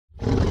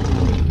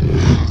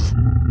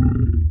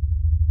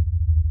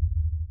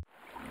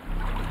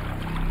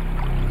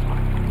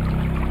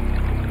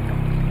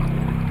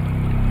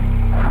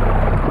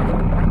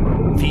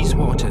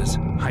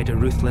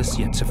ruthless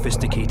yet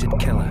sophisticated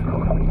killer.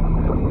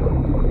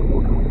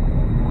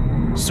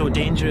 So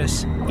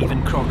dangerous,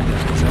 even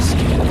crocodiles are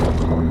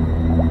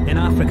scared. In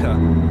Africa,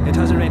 it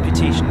has a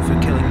reputation for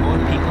killing more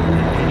people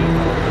than any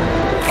other.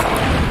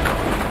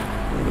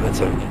 It's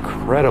an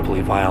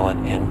incredibly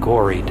violent and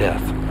gory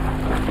death.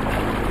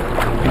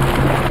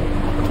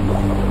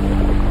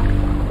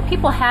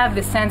 People have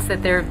the sense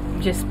that they're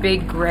just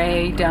big,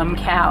 gray, dumb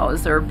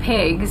cows or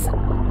pigs.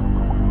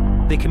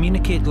 They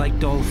communicate like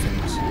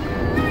dolphins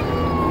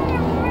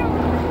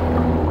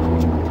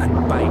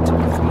and bite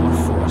with more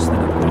force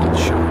than a bull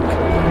shark.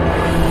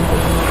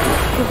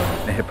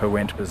 The hippo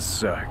went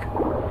berserk,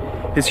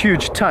 his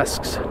huge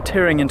tusks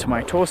tearing into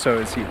my torso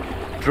as he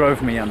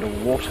drove me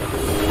underwater.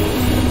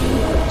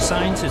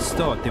 Scientists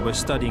thought they were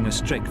studying a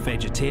strict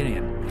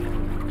vegetarian.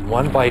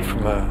 One bite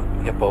from a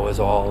hippo is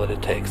all that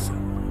it takes.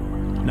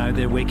 Now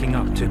they're waking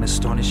up to an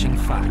astonishing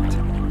fact.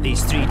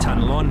 These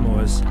 3-ton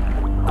lawnmowers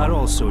are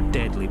also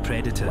deadly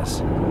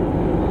predators.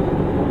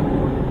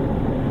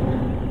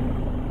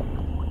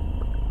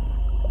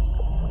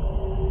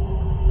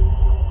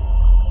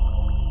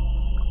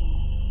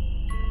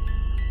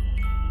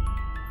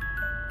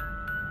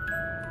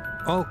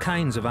 All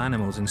kinds of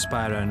animals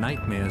inspire our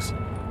nightmares.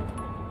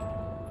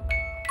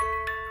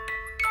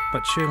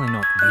 But surely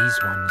not these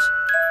ones.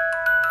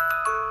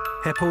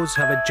 Hippos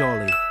have a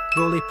jolly,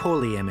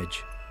 roly-poly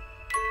image.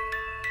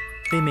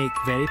 They make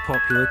very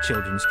popular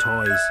children's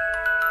toys.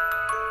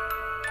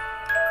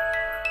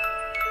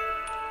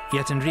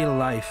 Yet in real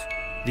life,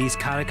 these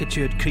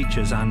caricatured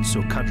creatures aren't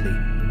so cuddly.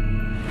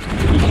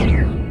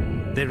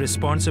 They're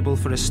responsible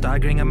for a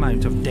staggering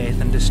amount of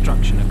death and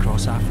destruction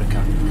across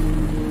Africa.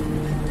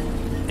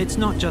 It's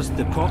not just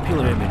the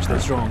popular image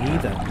that's wrong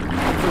either.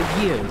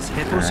 For years,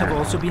 hippos have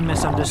also been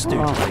misunderstood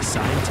by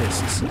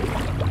scientists,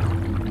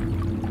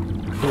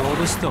 who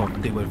always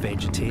thought they were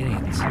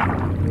vegetarians.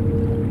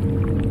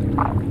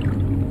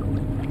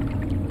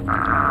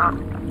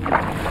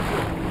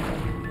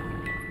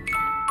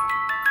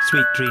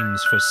 Sweet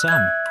dreams for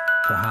some,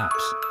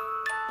 perhaps,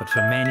 but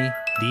for many,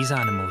 these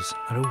animals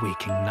are a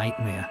waking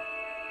nightmare.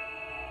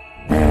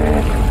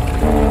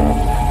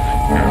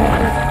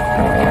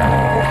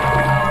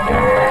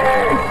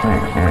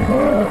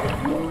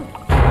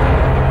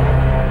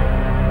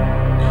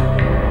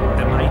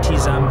 The mighty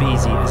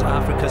Zambezi is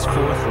Africa's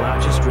 4th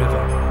largest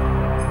river.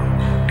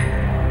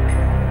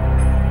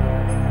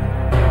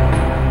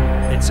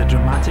 It's a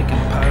dramatic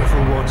and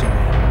powerful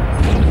waterway,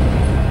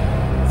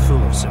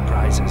 full of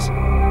surprises.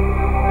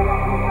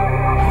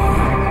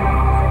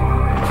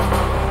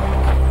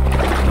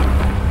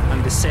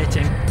 And the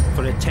setting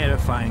for a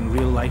terrifying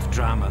real-life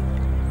drama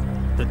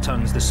that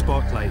turns the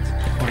spotlight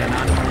on an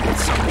animal with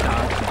some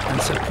dark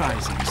and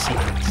surprising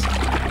secrets.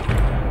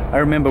 I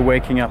remember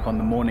waking up on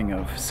the morning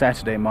of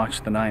Saturday,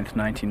 March the 9th,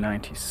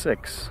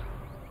 1996.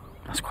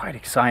 I was quite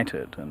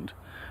excited and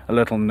a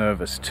little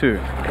nervous too.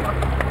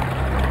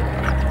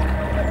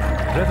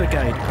 River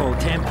guide Paul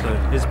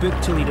Templer is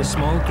booked to lead a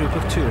small group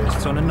of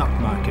tourists on a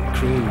nutmarket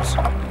cruise.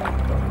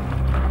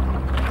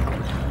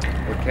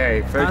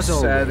 Okay, folks,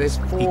 there's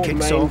 4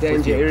 main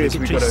danger areas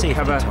we've got to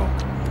cover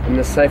in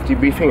the safety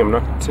briefing. I'm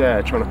not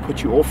trying to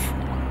put you off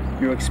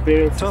your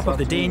experience. Top of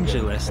the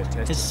danger list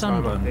is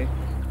sunburn.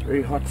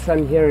 Very hot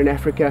sun here in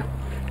Africa,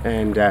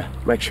 and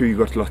make sure you've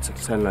got lots of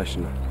sun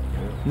lotion.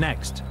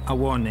 Next, a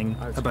warning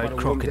about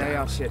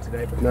crocodiles. Here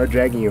today, but no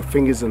dragging your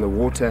fingers in the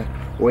water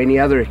or any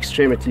other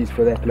extremities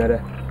for that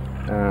matter,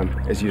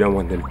 as you don't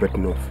want them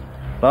bitten off.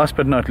 Last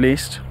but not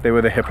least, there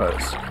were the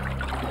hippos.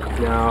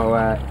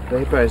 Now, the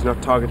hippo is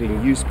not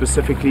targeting you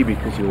specifically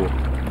because you're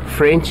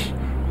French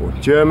or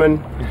German.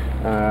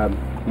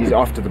 He's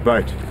after the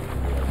boat.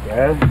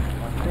 Yeah?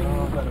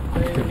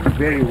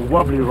 Very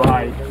wobbly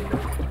ride.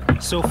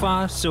 So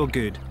far, so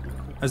good.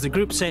 As the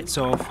group sets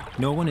off,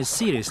 no one is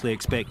seriously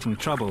expecting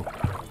trouble.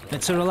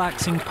 It's a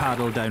relaxing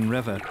paddle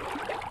downriver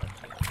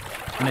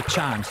and a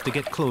chance to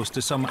get close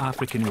to some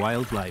African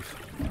wildlife.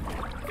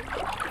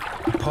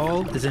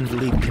 Paul is in the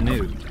lead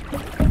canoe.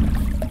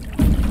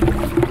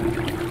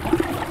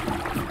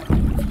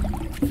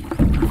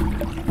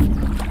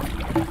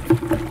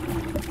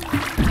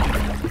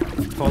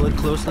 Followed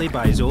closely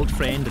by his old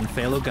friend and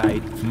fellow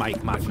guide,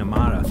 Mike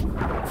McNamara.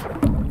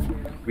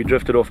 We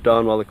drifted off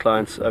down while the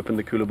clients opened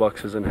the cooler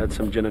boxes and had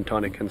some gin and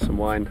tonic and some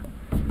wine.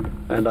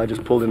 And I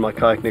just pulled in my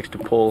kayak next to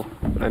Paul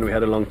and we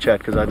had a long chat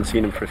because I hadn't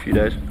seen him for a few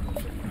days.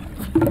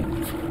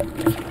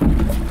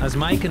 As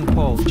Mike and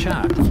Paul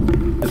chat,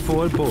 the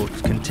 4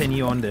 boats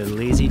continue on their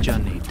lazy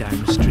journey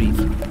downstream.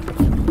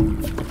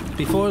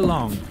 Before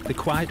long, the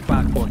quiet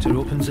backwater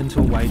opens into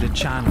a wider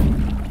channel,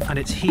 and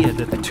it's here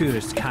that the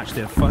tourists catch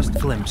their first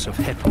glimpse of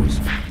hippos.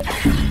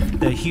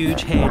 Their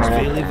huge heads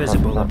barely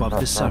visible above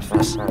the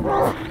surface.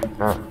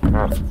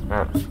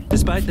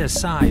 Despite their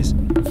size,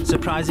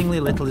 surprisingly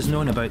little is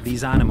known about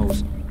these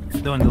animals,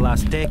 though in the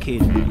last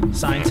decade,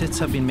 scientists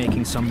have been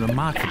making some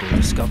remarkable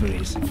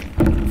discoveries.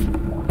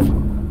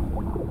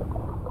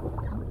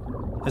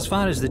 As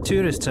far as the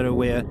tourists are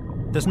aware,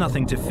 there's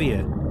nothing to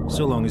fear,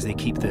 so long as they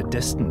keep their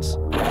distance.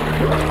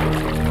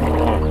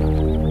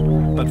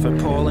 But for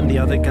Paul and the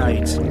other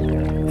guides,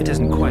 it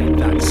isn't quite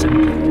that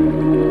simple.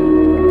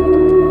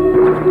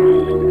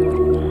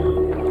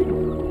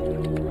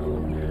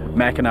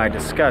 Mac and I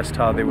discussed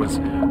how there was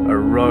a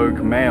rogue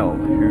male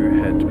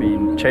who had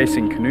been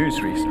chasing canoes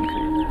recently.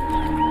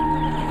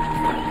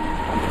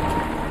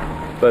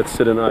 Both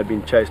Sid and I had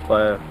been chased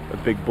by a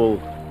big bull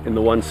in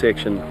the one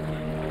section.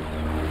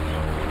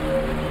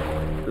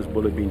 This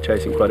bull had been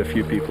chasing quite a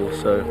few people,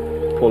 so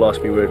Paul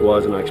asked me where it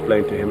was and I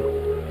explained to him.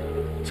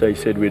 So he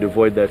said we'd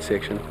avoid that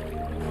section.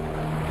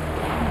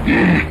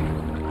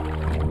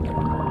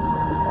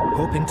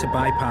 Hoping to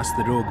bypass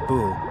the rogue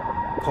bull,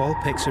 Paul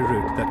picks a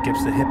route that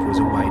gives the hippos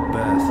a wide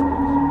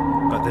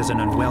berth. But there's an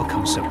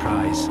unwelcome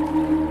surprise.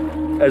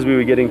 As we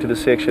were getting to the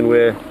section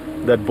where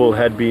that bull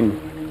had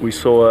been, we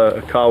saw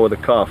a cow with a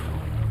calf.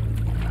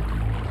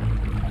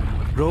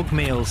 Rogue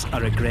males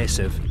are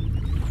aggressive,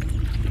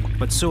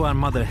 but so are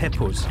mother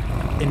hippos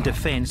in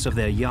defense of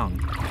their young.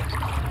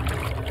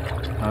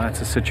 Well,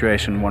 that's a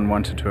situation one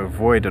wanted to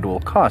avoid at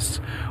all costs.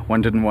 One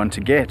didn't want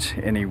to get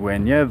anywhere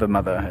near the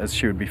mother, as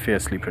she would be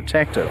fiercely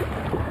protective.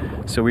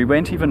 So we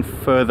went even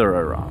further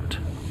around.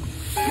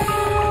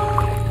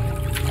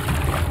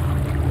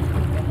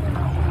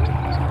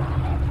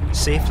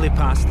 Safely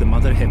past the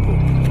mother hippo,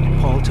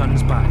 Paul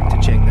turns back to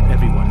check that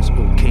everyone's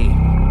okay.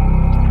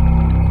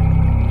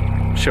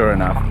 Sure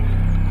enough,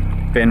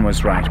 Ben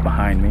was right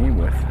behind me,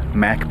 with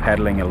Mac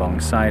paddling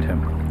alongside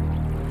him.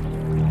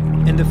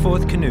 In the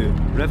fourth canoe,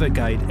 river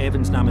guide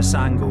Evans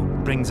Namasango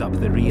brings up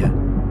the rear.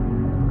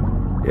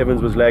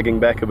 Evans was lagging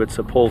back a bit,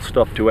 so Paul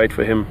stopped to wait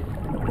for him.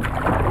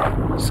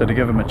 So to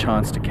give him a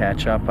chance to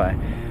catch up, I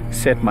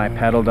set my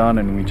paddle down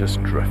and we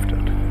just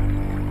drifted.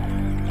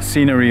 The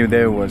scenery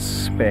there was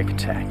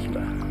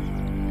spectacular.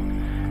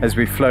 As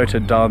we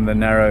floated down the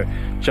narrow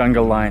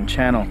jungle-lined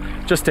channel,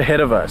 just ahead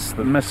of us,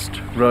 the mist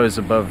rose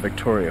above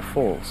Victoria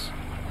Falls.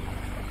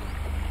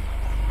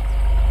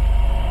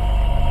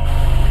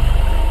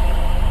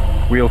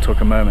 We all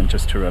took a moment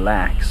just to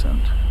relax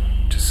and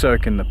to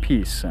soak in the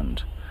peace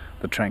and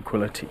the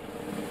tranquility.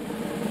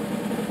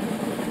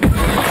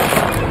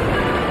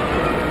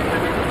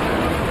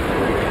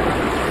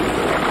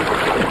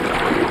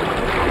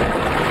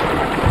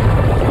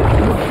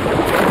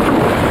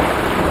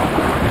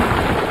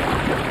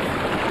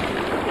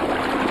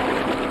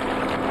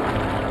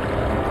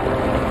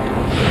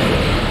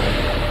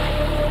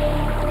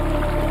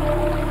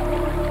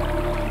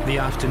 The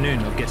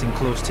afternoon of getting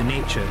close to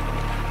nature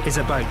is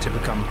about to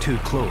become too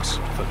close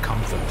for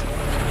comfort.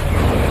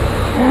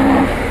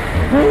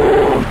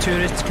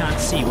 Tourists can't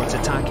see what's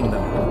attacking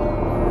them.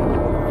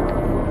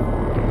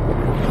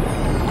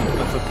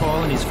 But for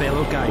Paul and his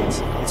fellow guides,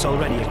 it's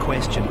already a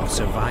question of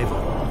survival.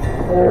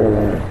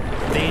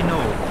 They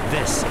know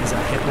this is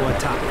a hippo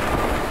attack,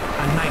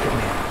 a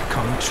nightmare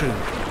come true.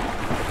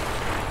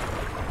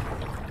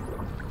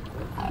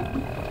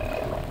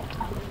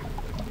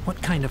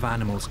 What kind of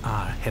animals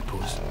are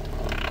hippos?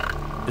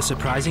 The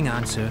surprising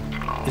answer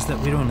is that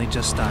we're only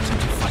just starting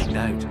to find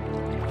out.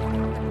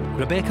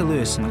 Rebecca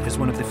Lewison is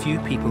one of the few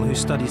people who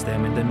studies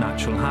them in their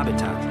natural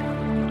habitat.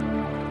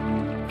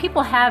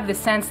 People have the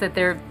sense that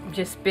they're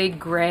just big,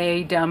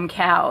 gray, dumb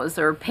cows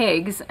or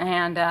pigs,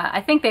 and I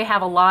think they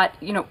have a lot,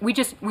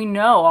 we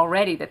know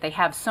already that they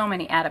have so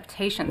many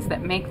adaptations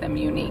that make them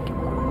unique.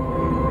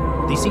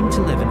 They seem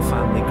to live in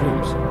family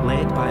groups,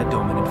 led by a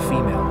dominant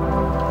female.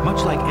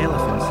 Much like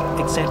elephants,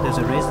 except there's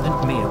a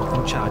resident male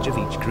in charge of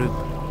each group.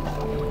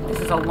 This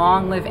is a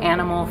long-lived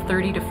animal,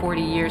 30 to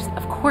 40 years.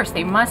 Of course,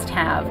 they must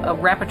have a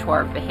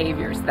repertoire of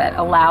behaviors that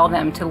allow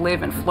them to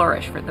live and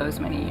flourish for those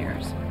many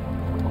years.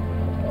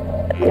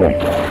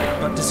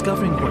 But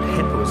discovering what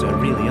hippos are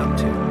really up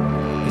to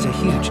is a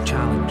huge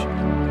challenge.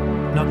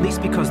 Not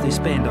least because they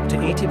spend up to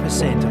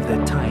 80% of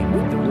their time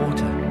in the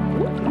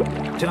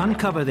water. To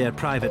uncover their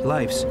private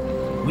lives,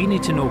 we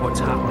need to know what's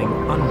happening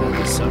under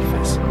the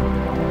surface.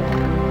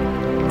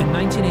 In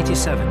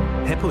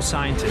 1987, hippo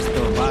scientist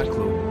Bill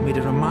Barklow made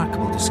a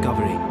remarkable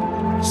discovery,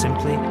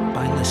 simply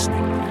by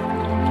listening.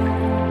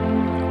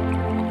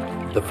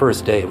 The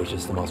first day was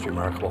just the most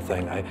remarkable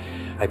thing.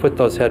 I put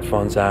those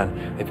headphones on,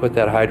 I put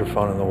that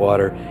hydrophone in the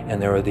water,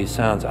 and there were these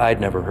sounds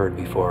I'd never heard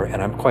before,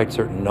 and I'm quite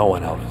certain no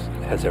one else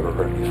has ever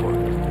heard before.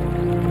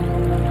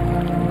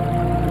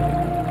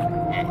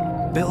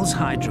 Bill's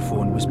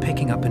hydrophone was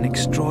picking up an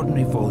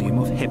extraordinary volume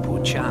of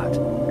hippo chat,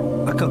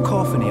 a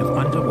cacophony of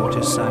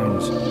underwater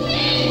sounds.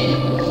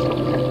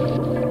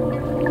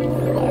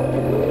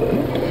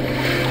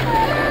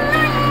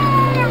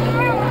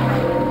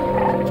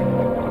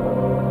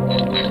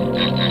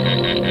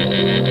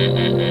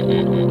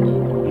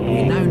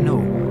 We now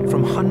know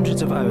from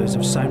hundreds of hours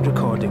of sound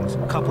recordings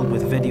coupled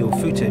with video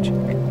footage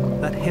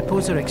that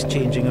hippos are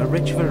exchanging a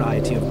rich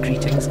variety of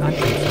greetings and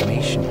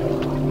information.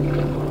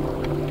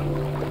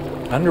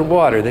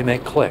 Underwater, they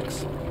make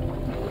clicks.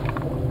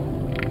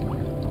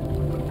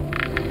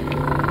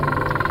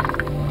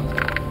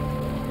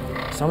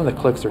 Some of the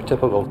clicks are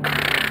typical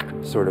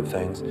sort of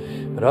things,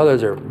 but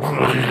others are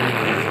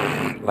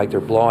like they're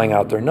blowing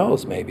out their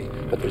nose maybe,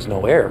 but there's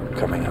no air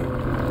coming out.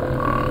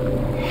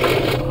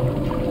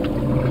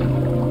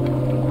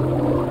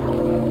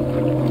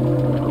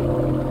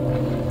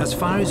 As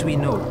far as we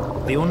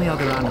know, the only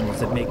other animals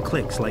that make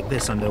clicks like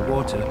this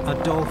underwater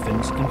are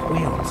dolphins and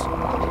whales.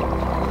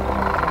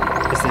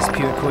 Is this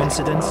pure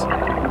coincidence?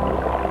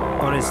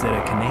 Or is there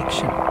a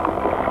connection?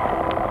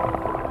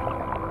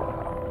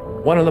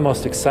 One of the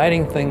most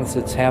exciting things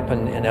that's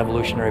happened in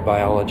evolutionary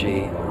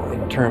biology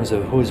in terms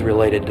of who's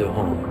related to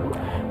whom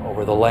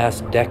over the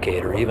last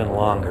decade or even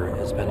longer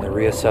has been the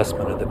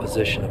reassessment of the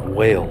position of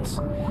whales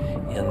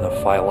in the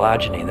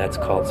phylogeny. That's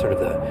called sort of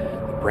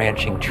the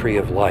branching tree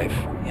of life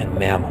in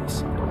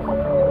mammals.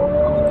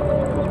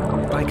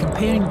 By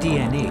comparing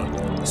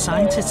DNA,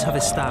 scientists have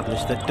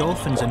established that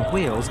dolphins and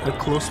whales are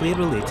closely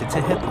related to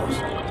hippos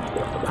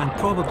and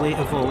probably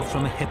evolved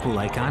from a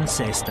hippo-like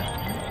ancestor.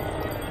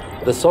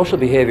 The social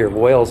behavior of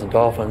whales and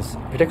dolphins,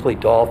 particularly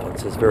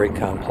dolphins, is very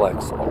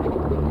complex.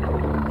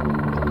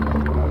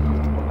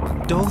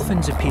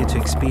 Dolphins appear to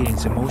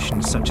experience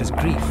emotions such as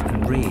grief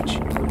and rage,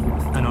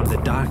 and on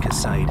the darker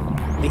side,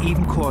 they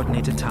even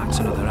coordinate attacks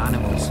on other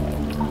animals.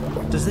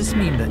 Does this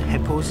mean that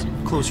hippos,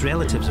 close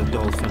relatives of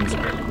dolphins,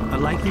 are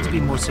likely to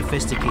be more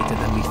sophisticated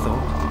than we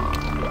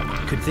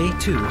thought? Could they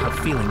too have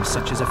feelings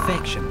such as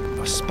affection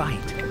or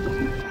spite?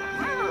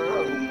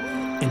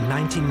 In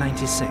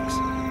 1996,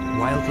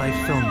 wildlife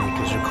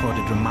filmmakers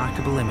recorded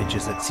remarkable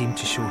images that seemed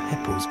to show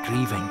hippos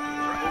grieving.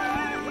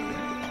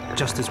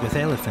 Just as with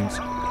elephants,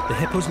 the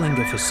hippos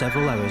linger for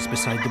several hours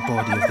beside the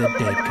body of their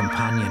dead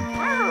companion,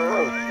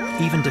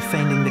 even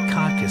defending the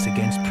carcass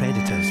against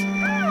predators.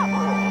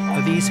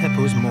 Are these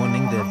hippos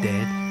mourning their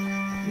dead?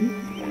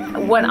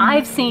 What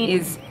I've seen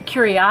is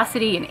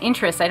curiosity and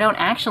interest. I don't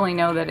actually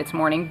know that it's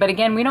mourning, but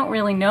again, we don't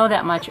really know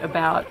that much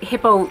about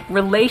hippo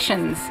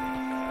relations.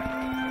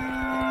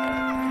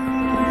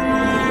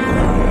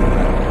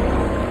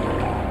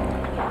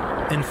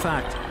 In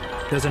fact,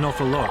 there's an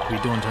awful lot we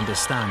don't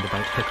understand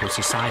about hippo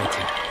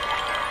society.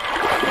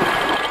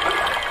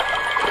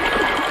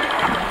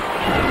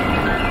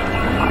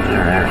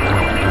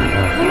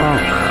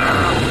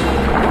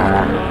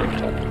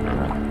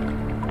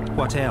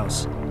 What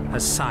else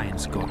has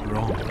science got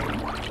wrong?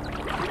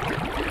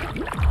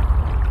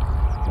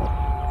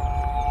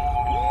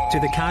 To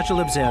the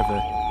casual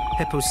observer,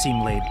 hippos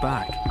seem laid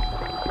back.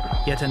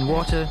 Yet in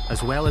water,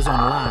 as well as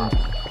on land,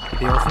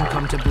 they often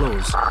come to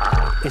blows,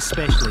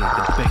 especially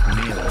the big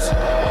males.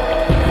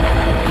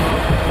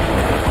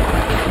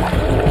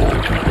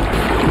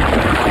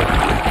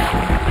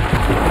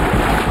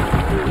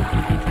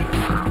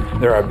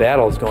 There are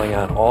battles going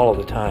on all of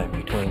the time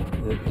between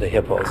the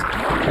hippos.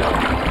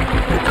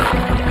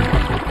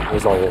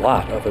 There's a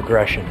lot of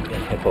aggression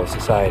in hippo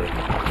society.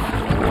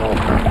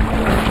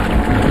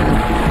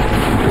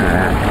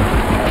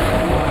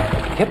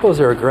 Hippos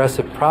are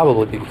aggressive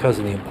probably because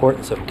of the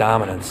importance of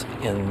dominance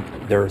in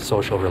their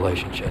social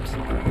relationships.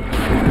 Dominant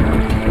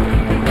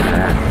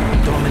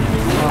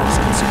flocks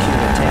can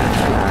secure a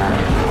territory,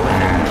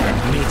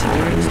 mating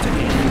race to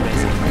any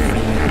resident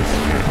females.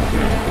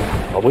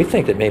 Well, we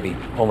think that maybe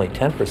only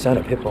 10%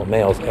 of hippo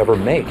males ever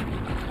mate.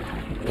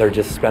 They're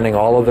just spending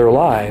all of their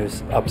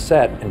lives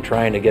upset and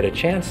trying to get a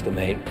chance to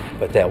mate,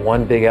 but that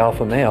one big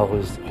alpha male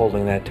who's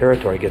holding that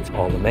territory gets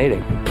all the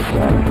mating.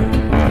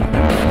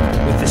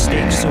 With the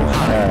stakes so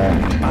high,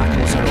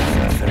 battles are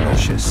often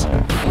ferocious.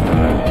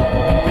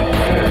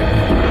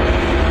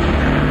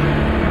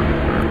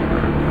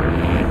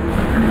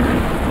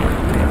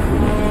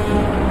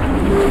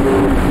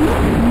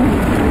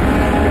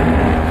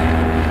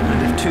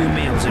 And if two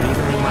males are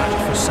evenly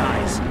matched for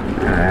size,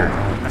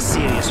 a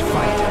serious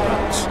fight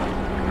erupts.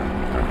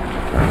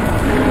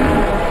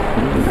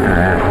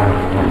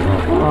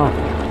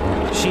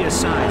 Sheer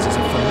size is a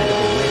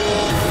formidable weapon.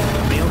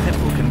 A male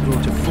hippo can grow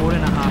to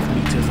 4.5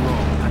 meters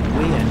long and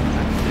weigh in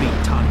at 3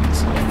 tons.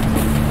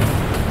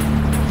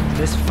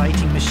 This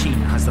fighting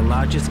machine has the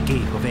largest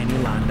gape of any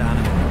land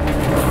animal.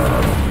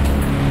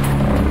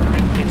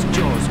 Its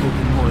jaws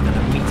open more than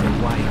 1 meter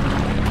wide.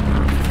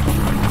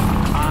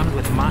 Armed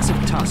with massive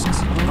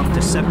tusks up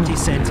to 70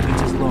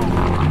 centimeters long,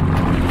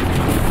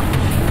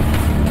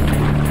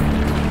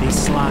 they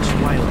slash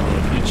wildly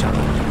at each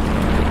other.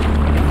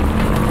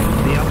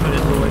 The upper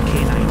and lower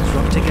canines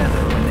rub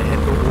together when the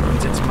hippo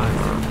opens its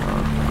mouth,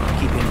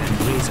 keeping them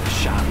razor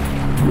sharp.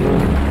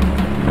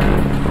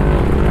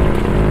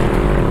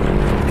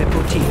 Hippo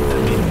teeth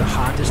are made of the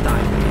hardest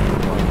iron in the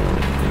world,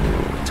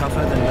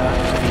 tougher than that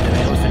of either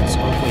elephants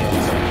or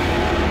whales,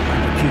 and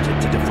reputed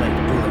to deflect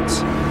bullets,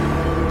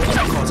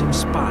 causing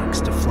sparks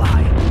to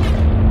fly.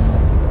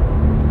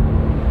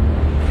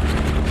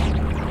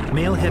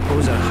 Male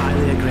hippos are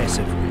highly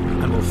aggressive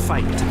and will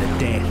fight to the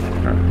death.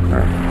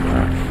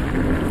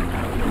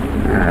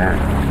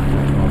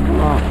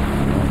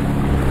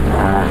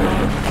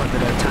 But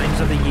there are times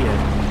of the year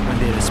when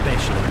they're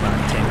especially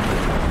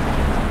bad-tempered.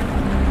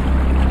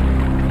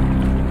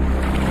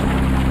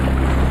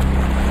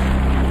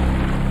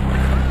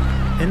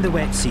 In the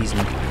wet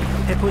season,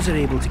 hippos are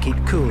able to keep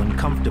cool and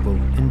comfortable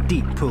in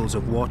deep pools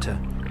of water.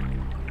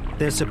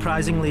 Their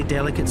surprisingly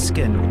delicate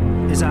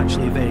skin is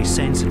actually very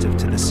sensitive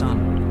to the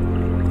sun.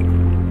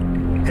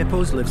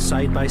 Hippos live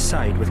side by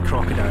side with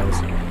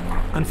crocodiles,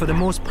 and for the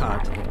most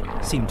part,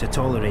 seem to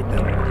tolerate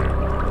them.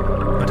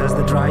 But as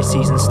the dry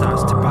season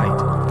starts to bite,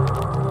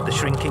 the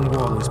shrinking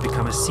wallows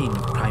become a scene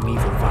of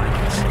primeval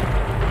violence.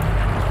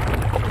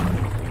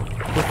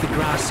 With the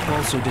grass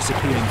also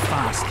disappearing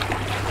fast,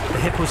 the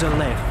hippos are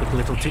left with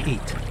little to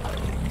eat.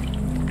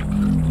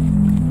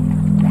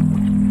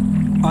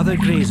 Other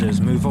grazers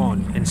move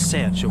on in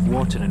search of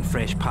water and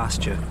fresh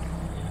pasture,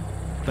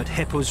 but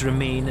hippos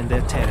remain in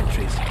their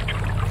territories.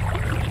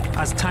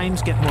 As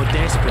times get more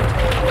desperate,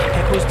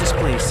 hippos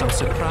display some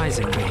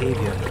surprising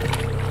behavior.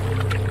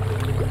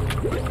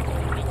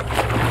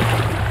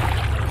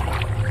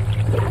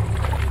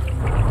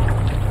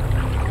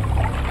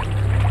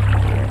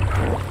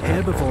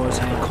 Herbivores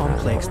have a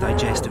complex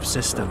digestive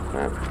system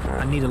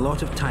and need a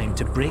lot of time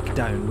to break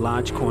down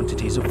large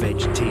quantities of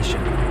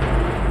vegetation.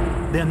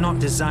 They're not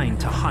designed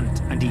to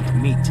hunt and eat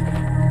meat.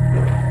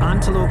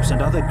 Antelopes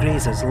and other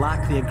grazers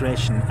lack the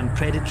aggression and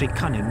predatory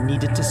cunning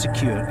needed to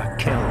secure a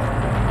kill.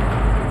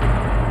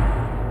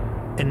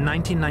 In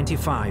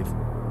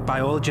 1995,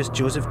 biologist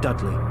Joseph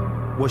Dudley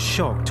was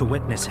shocked to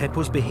witness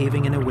hippos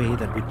behaving in a way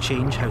that would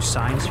change how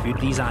science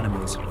viewed these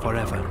animals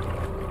forever.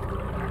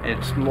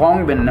 It's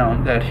long been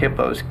known that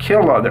hippos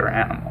kill other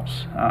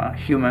animals,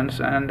 humans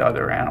and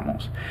other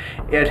animals.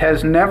 It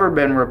has never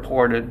been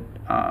reported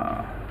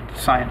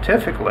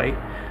scientifically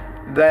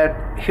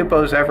that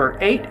hippos ever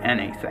ate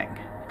anything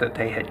that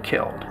they had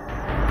killed.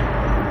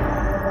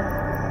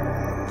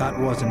 That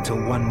was until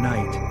one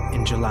night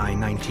in July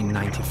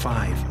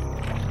 1995.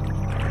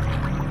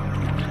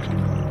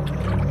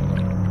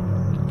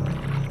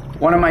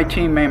 One of my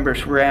team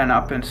members ran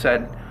up and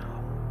said,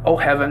 "Oh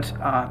heavens,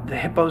 the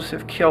hippos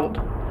have killed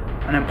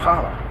an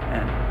impala,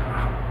 and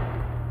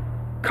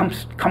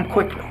come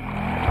quickly."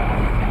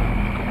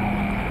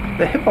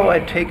 The hippo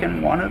had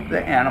taken one of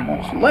the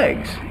animal's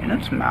legs in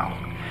its mouth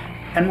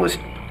and was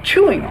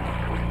chewing on it.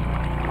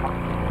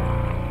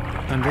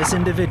 And this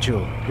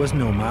individual was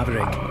no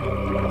maverick.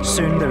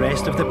 Soon the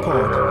rest of the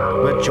pod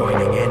were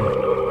joining in.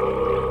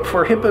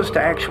 For hippos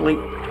to actually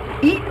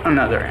eat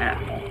another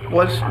animal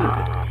was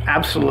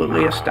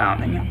absolutely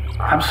astounding,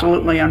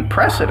 absolutely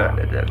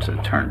unprecedented as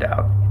it turned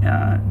out.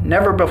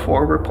 Never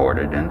before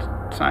reported in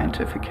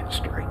scientific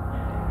history.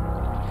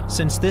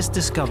 Since this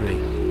discovery,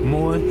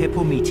 more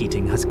hippo meat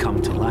eating has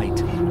come to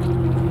light.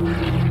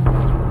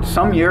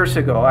 Some years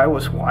ago, I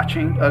was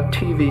watching a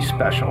TV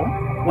special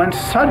when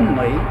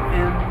suddenly,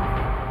 in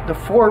the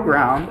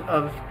foreground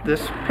of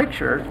this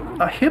picture,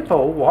 a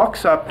hippo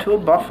walks up to a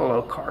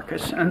buffalo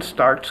carcass and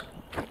starts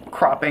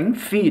cropping,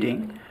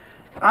 feeding.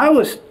 I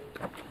was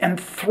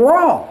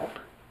enthralled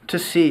to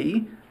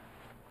see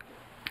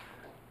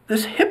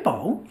this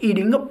hippo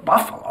eating a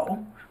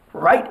buffalo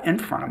right in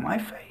front of my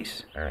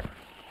face.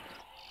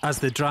 As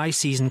the dry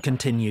season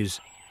continues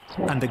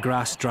and the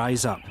grass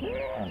dries up,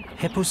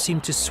 hippos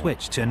seem to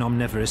switch to an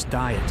omnivorous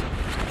diet.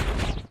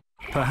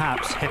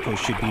 Perhaps hippos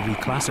should be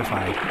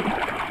reclassified.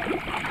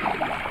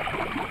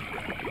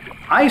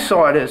 I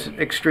saw it as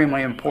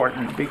extremely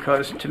important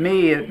because to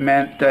me it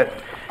meant that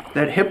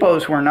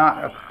hippos were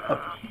not a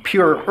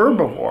pure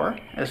herbivore,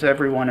 as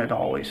everyone had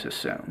always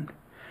assumed,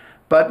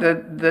 but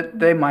that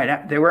they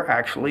were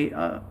actually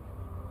an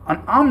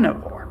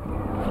omnivore.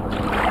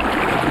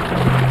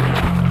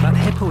 That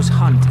hippos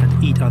hunt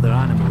and eat other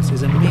animals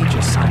is a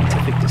major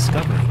scientific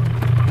discovery.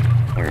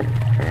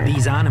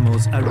 These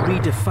animals are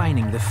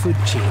redefining the food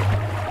chain.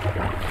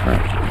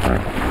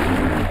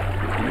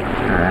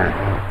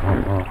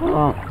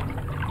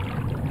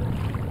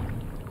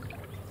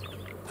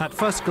 At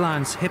first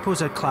glance,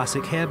 hippos are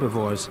classic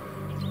herbivores.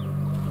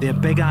 They're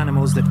big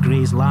animals that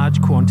graze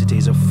large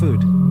quantities of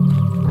food.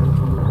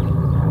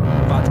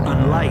 But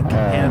unlike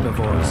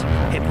herbivores,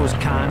 hippos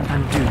can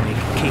and do make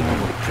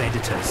capable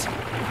predators.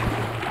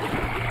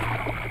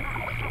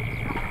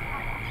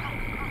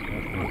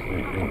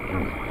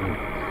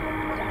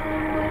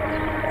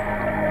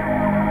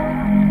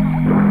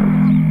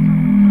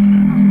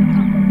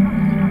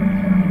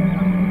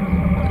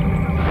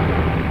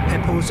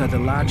 Hippos are the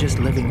largest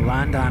living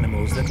land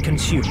animals that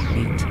consume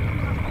meat.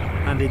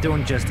 And they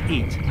don't just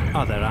eat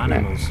other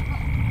animals.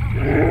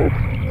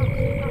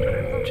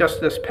 Just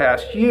this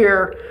past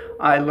year,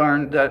 I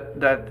learned that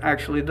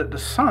the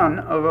son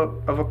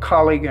of a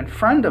colleague and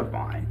friend of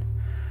mine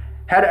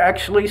had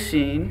actually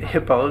seen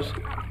hippos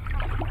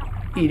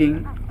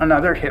eating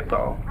another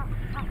hippo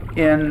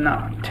in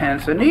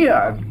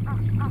Tanzania.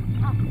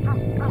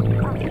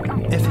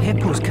 If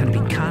hippos can be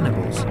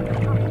cannibals,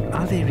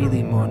 are they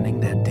really mourning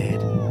their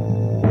dead?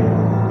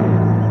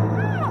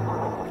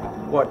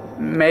 What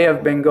may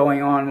have been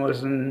going on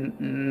was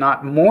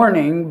not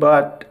mourning,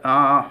 but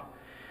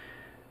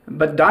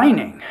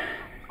dining.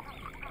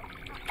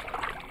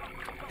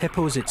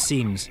 Hippos, it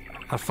seems,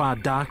 are far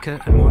darker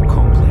and more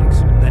complex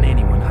than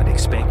anyone had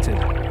expected.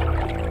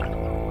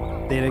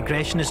 Their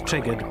aggression is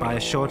triggered by a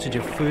shortage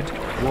of food,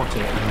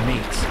 water, and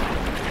mates.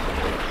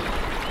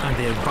 And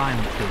they are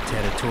violently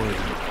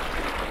territorial.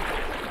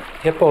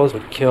 Hippos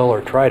would kill or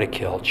try to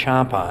kill,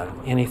 chomp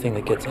on anything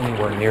that gets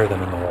anywhere near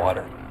them in the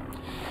water.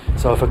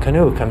 So if a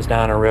canoe comes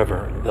down a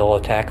river, they'll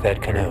attack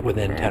that canoe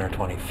within 10 or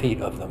 20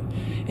 feet of them.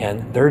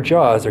 And their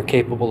jaws are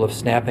capable of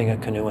snapping a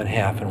canoe in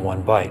half in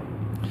one bite.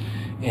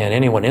 And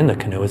anyone in the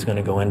canoe is going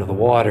to go into the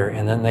water,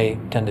 and then they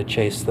tend to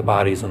chase the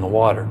bodies in the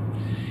water.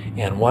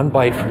 And one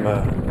bite from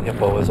a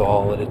hippo is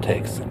all that it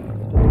takes.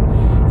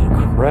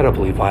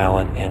 Incredibly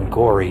violent and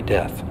gory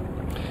death.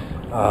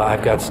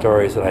 I've got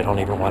stories that I don't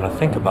even want to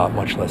think about,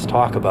 much less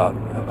talk about,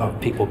 of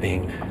people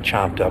being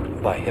chomped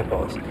up by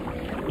hippos.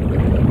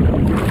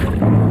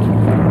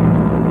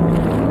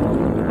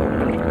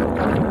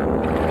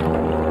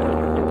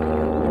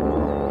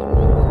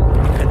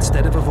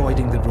 Instead of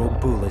avoiding the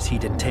rope bull as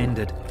he'd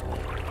intended,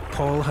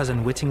 Paul has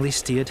unwittingly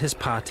steered his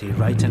party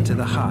right into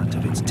the heart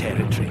of its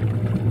territory.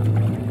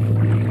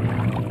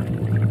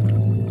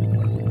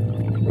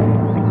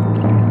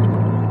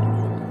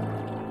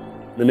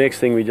 The next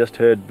thing, we just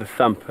heard the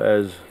thump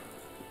as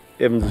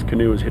Evans's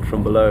canoe was hit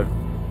from below.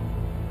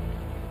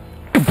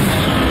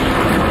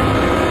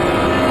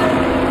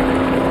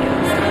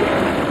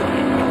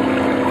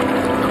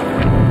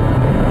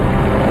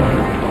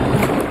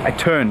 I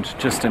turned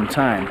just in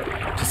time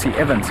to see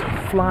Evans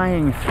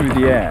flying through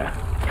the air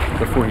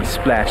before he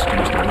splashed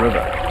into the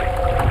river.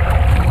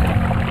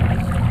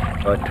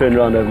 I turned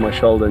around over my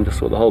shoulder and just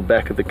saw the whole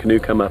back of the canoe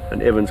come up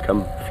and Evans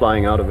come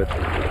flying out of it.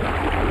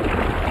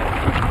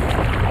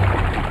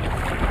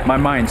 My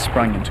mind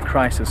sprung into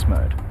crisis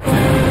mode.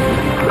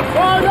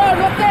 Oh no,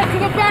 not there, to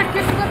the back,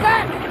 get to the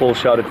back! Paul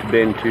shouted to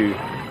Ben to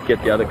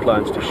get the other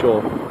clients to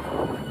shore.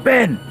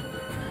 Ben,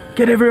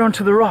 get everyone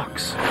to the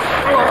rocks.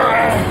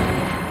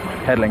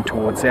 Paddling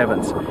towards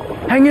Evans.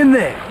 Hang in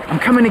there, I'm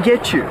coming to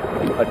get you.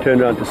 I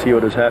turned around to see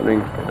what was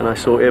happening and I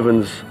saw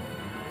Evans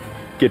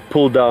get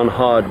pulled down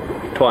hard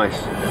twice.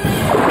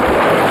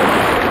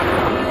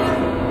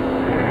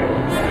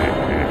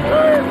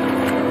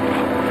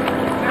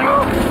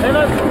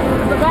 Evans,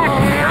 at the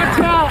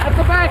back, at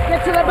the back,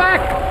 get to the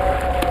back!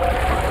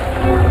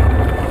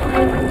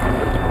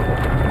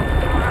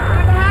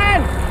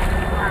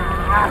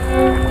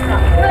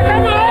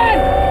 Come on!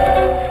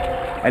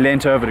 I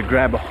leant over to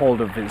grab a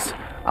hold of his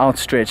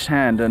outstretched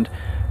hand, and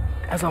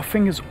as our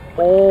fingers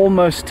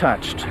almost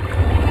touched,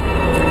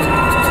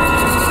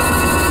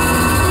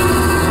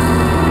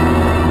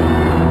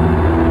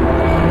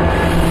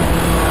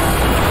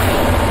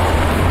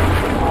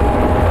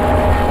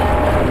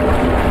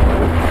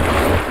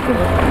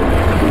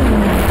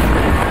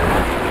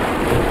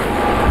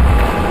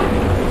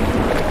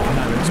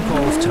 Now it's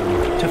Paul's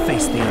turn to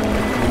face the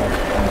enemy.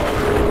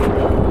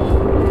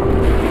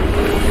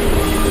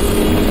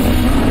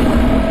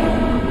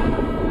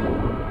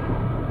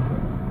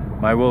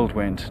 my world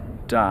went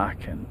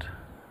dark and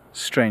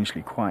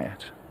strangely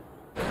quiet.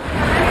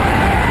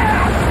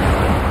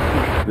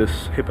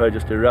 This hippo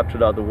just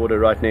erupted out of the water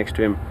right next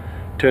to him,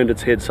 turned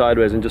its head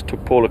sideways and just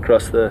took Paul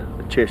across the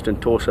chest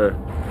and torso.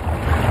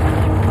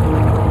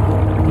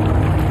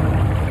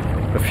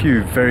 A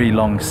few very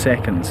long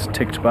seconds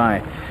ticked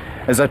by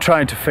as I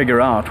tried to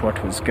figure out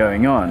what was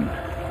going on.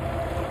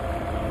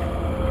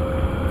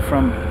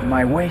 From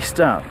my waist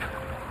up,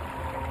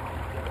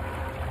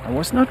 I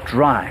was not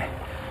dry,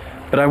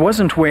 but I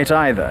wasn't wet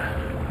either,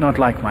 not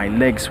like my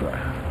legs were.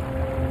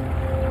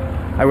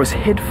 I was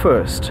head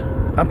first,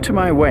 up to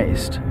my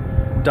waist,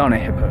 down a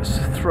hippo's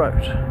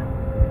throat.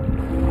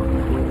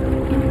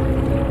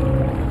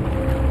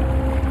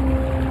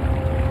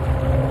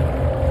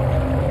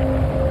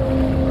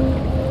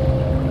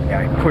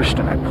 I pushed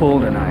and I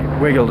pulled and I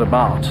wiggled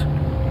about,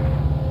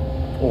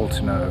 all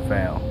to no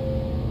avail.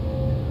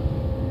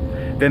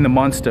 Then the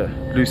monster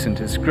loosened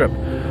his grip,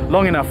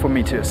 long enough for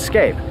me to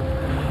escape,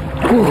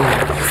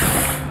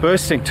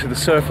 bursting to the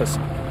surface,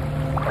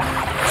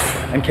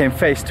 and came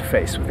face to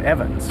face with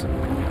Evans.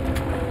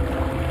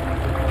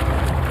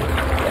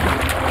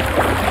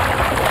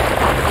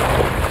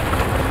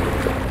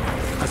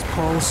 As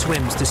Paul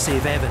swims to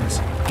save Evans,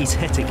 he's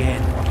hit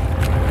again.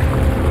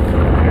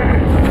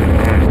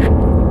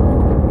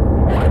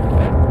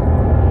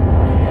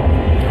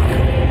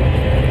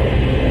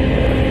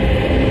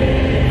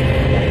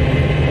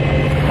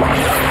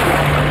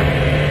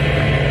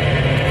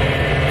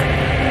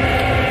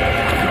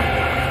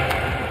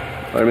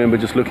 I remember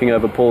just looking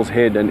over Paul's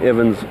head and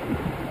Evans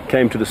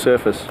came to the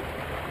surface,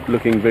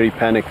 looking very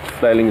panicked,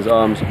 flailing his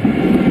arms.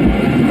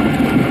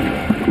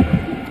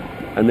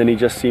 And then he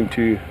just seemed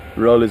to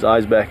roll his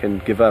eyes back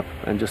and give up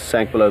and just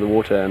sank below the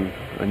water, and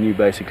I knew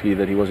basically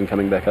that he wasn't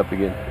coming back up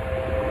again.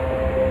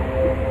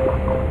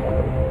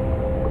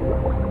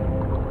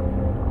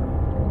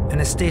 In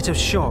a state of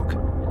shock,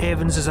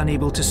 Evans is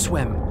unable to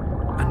swim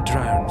and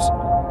drowns.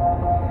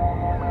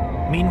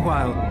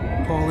 Meanwhile,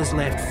 Paul is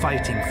left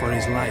fighting for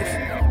his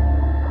life.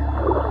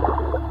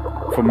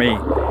 For me,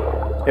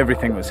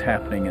 everything was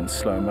happening in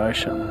slow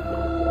motion.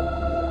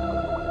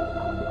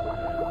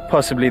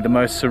 Possibly the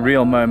most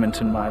surreal moment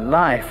in my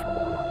life.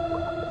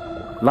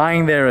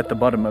 Lying there at the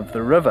bottom of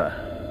the river,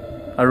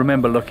 I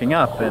remember looking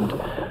up and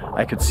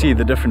I could see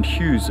the different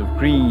hues of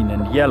green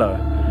and yellow,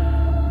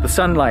 the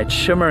sunlight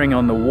shimmering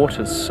on the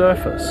water's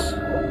surface.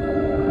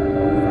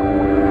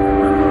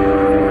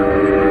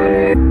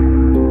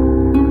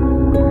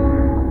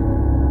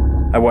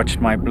 I watched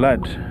my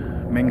blood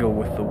mingle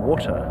with the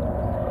water,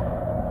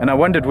 and I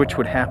wondered which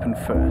would happen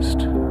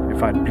first,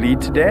 if I'd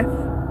bleed to death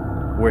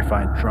or if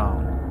I'd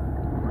drown.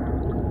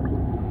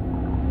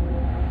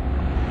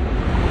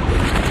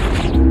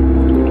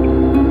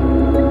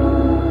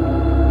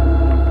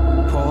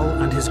 Paul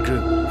and his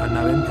group are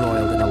now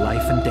embroiled in a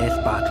life and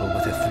death battle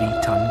with a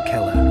 3-ton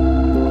killer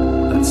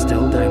that's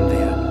still down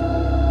there,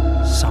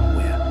 somewhere.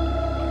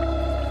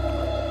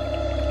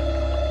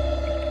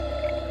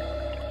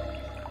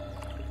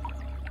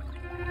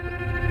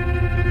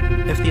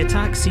 If the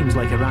attack seems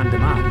like a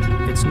random act,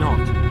 it's not.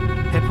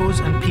 Hippos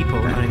and people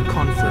are in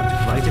conflict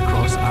right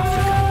across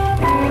Africa,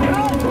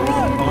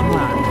 on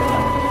land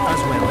as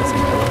well as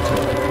in water.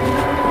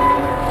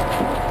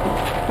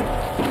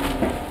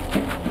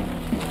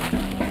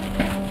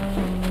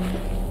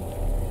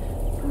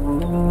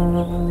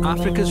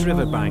 Africa's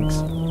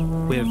riverbanks,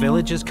 where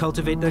villagers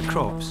cultivate their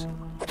crops,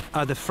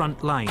 are the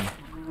front line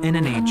in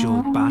an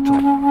age-old battle.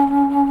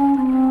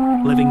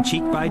 Living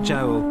cheek by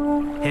jowl,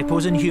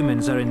 hippos and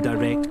humans are in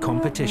direct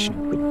competition.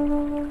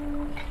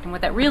 And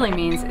what that really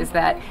means is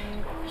that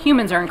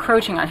humans are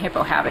encroaching on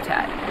hippo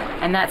habitat,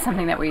 and that's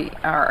something that we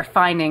are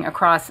finding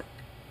across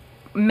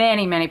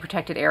many, many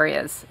protected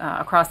areas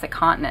across the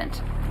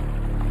continent.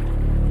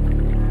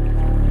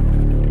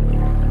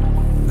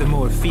 The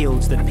more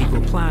fields that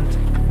people plant,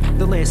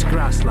 the less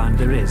grassland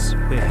there is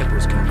where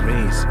hippos can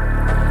graze.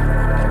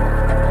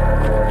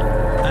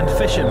 And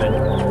fishermen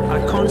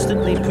are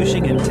constantly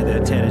pushing into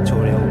their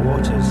territorial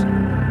waters.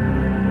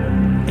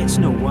 It's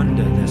no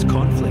wonder there's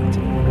conflict.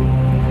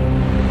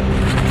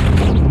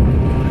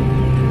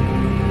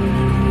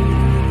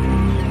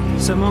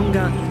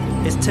 Samonga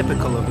is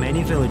typical of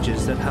many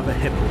villages that have a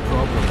hippo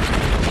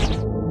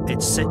problem.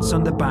 It sits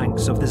on the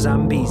banks of the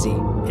Zambezi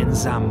in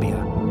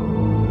Zambia.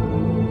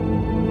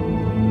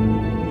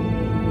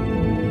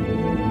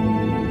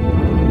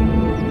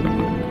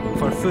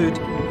 For food,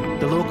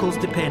 the locals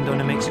depend on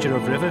a mixture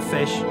of river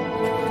fish,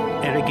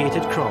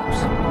 irrigated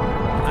crops,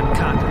 and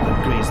cattle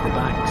that graze the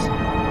banks.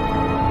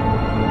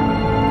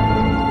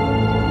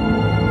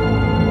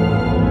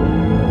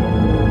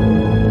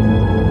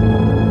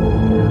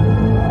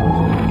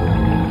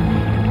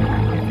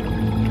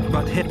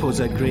 But hippos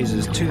are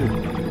grazers too.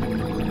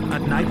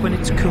 At night when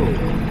it's cool,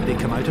 they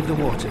come out of the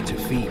water to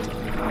feed.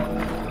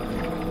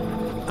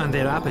 And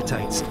their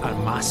appetites are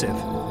massive.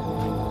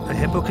 A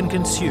hippo can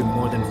consume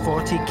more than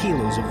 40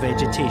 kilos of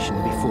vegetation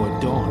before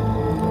dawn.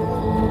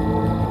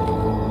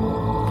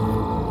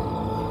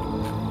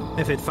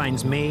 If it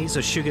finds maize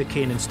or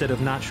sugarcane instead of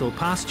natural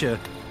pasture,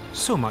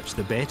 so much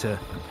the better.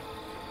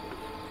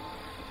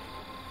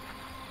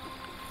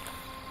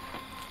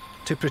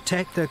 To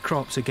protect their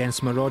crops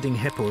against marauding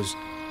hippos,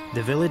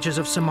 the villagers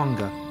of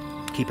Samonga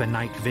keep a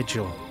night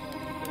vigil.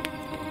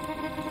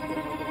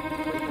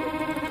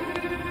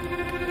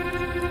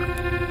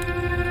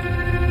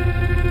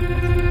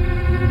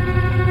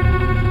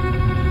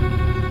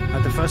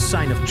 At the first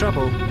sign of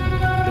trouble,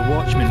 the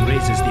watchman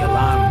raises the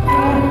alarm.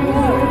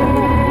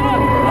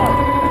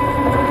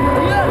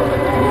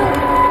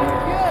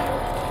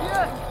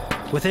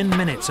 Within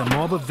minutes, a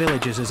mob of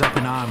villagers is up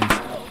in arms,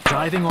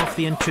 driving off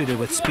the intruder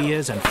with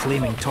spears and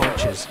flaming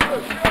torches.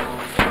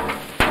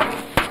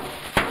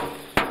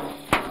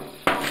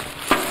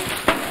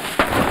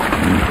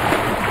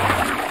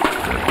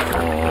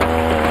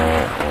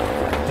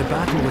 The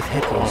battle with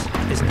hippos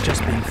isn't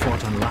just being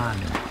fought on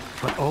land,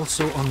 but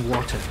also on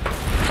water.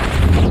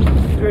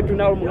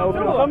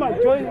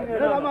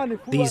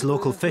 These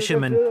local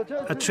fishermen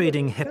are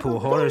trading hippo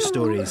horror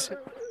stories.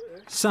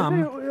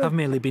 Some have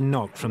merely been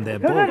knocked from their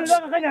boats.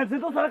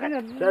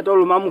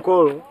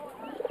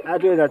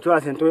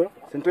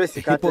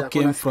 The hippo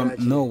came from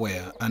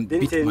nowhere and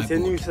bit my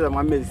boat.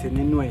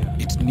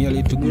 It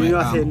nearly took my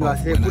arm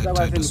off when I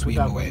tried to swim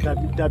away.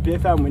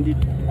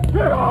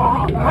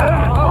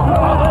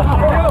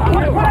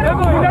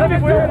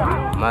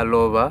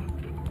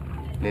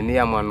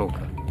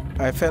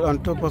 I fell on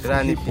top of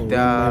a hippo when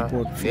my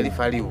boat fell.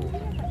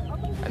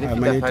 I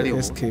managed to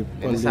escape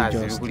only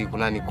just.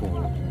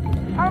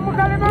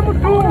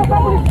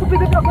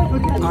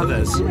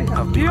 Others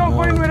have been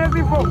mauled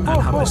and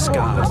have the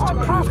scars to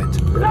prove it.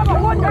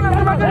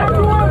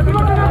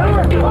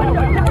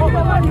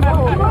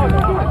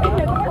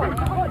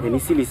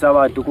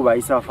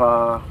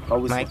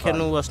 My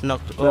canoe was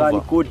knocked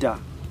over.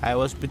 I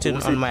was bitten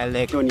on my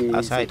leg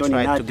as I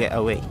tried to get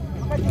away.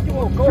 A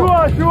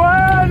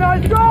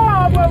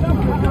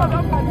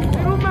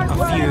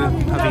few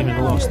have even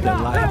lost their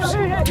lives.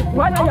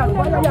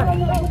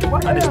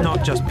 And it's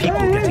not just people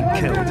getting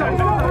killed.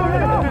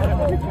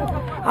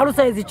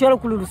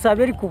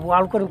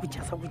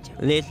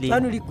 Lately,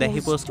 the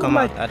hippos come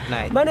out at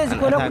night and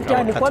attack our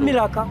cattle.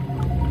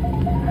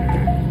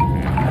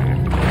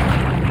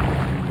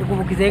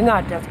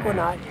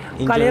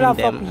 Injuring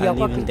them and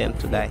leaving them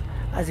to die.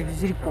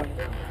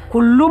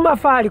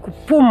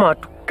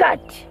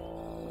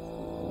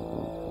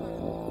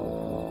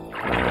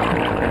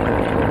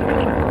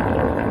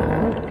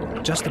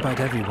 Just about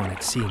everyone,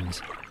 it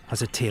seems,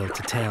 has a tale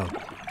to tell.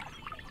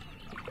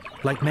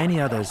 Like many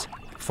others,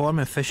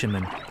 former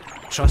fishermen,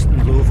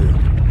 Tristan Lovu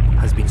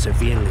has been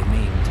severely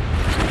maimed.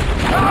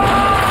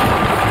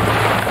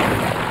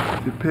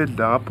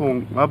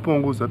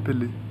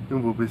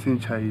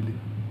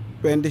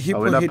 When the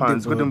hippo hit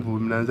the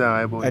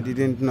boat, I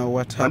didn't know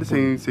what happened.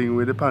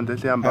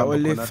 I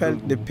only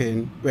felt the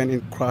pain when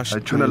it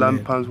crushed my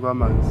leg.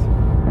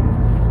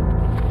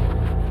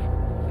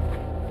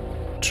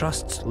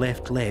 Trust's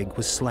left leg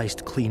was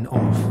sliced clean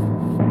off,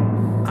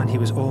 and he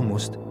was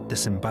almost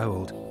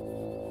disemboweled.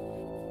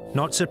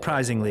 Not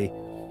surprisingly,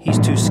 he's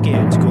too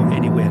scared to go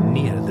anywhere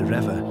near the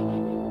river.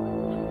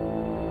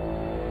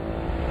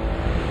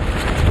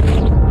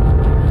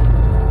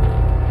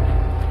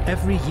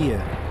 Every year,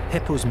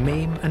 hippos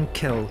maim and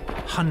kill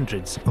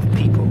hundreds of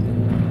people.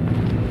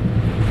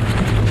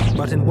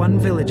 But in one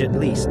village at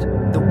least,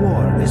 the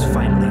war is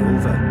finally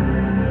over.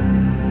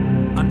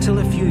 Until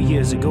a few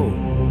years ago,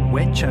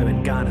 Wet Chow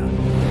in Ghana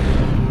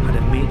had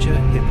a major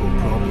hippo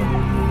problem.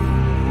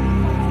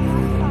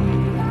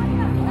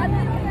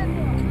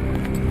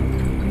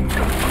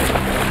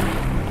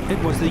 It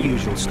was the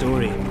usual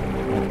story.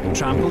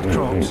 Trampled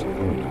crops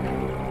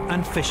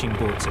and fishing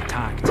boats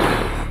attacked.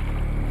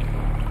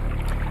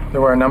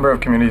 There were a number of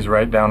communities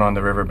right down on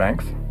the river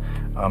banks.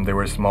 There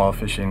were small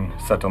fishing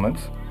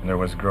settlements. There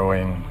was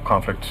growing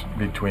conflict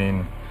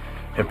between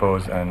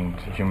hippos and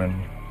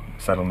human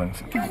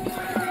settlements.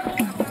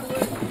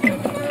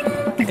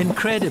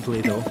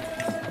 Incredibly though,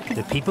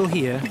 the people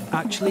here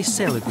actually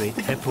celebrate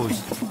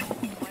hippos.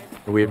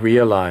 We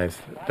realized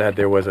that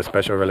there was a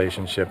special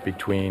relationship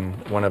between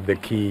one of the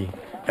key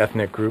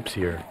ethnic groups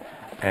here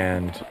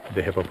and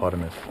the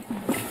hippopotamus.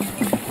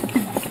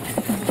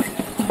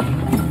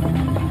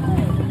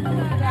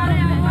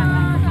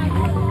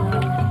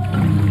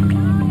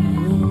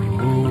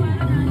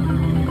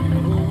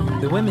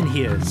 The women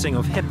here sing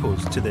of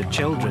hippos to their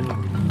children.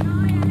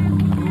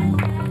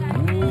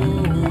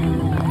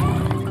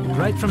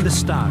 Right from the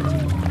start,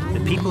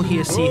 the people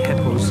here see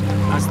hippos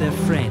as their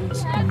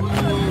friends.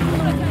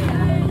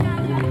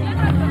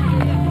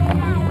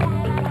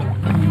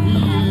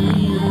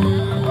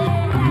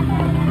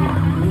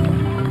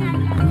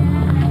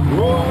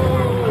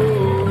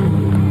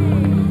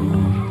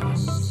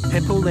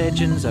 Hippo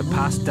legends are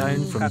passed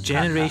down from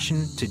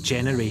generation to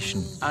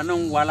generation.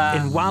 In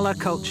Wala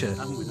culture,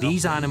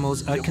 these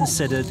animals are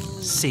considered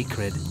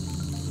sacred.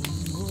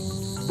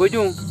 When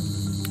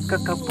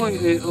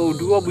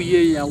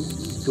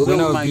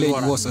our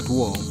village was at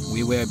war,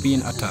 we were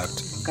being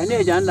attacked,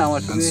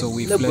 and so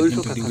we fled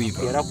into the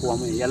river.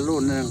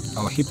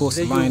 Our hippos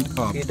lined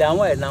up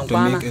to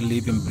make a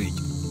living bridge,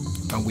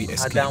 and we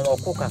escaped.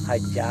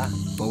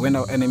 But when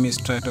our enemies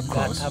tried to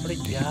cross, the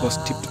hippos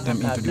tipped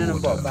them into the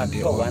water, and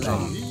they all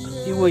drowned.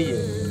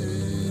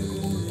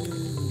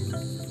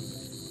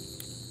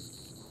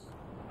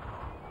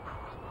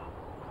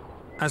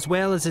 As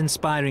well as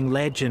inspiring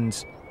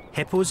legends,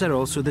 hippos are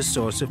also the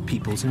source of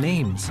people's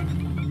names.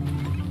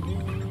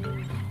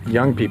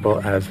 Young people,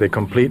 as they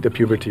complete the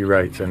puberty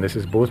rites, and this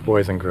is both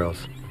boys and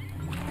girls,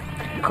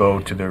 go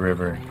to the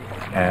river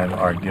and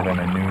are given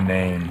a new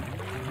name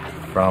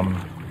from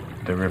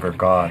the river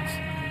gods.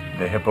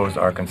 The hippos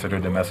are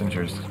considered the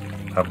messengers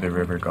of the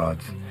river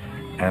gods.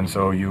 And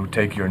so you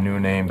take your new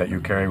name that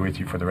you carry with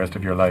you for the rest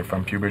of your life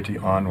from puberty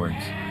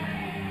onwards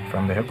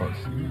from the hippos.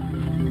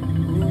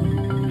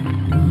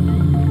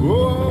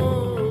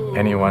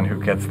 Anyone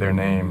who gets their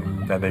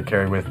name that they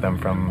carry with them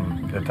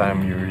from the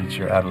time you reach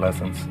your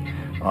adolescence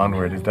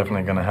onward is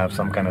definitely going to have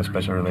some kind of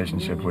special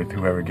relationship with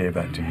whoever gave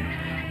that to you.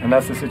 And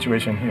that's the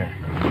situation here.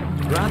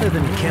 Rather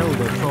than kill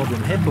their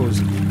problem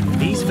hippos,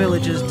 these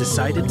villagers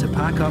decided to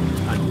pack up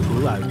and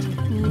pull out.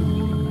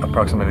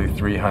 Approximately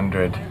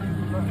 300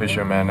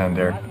 fishermen and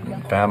their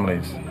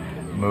families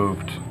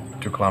moved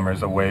 2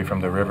 kilometers away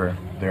from the river,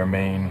 their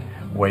main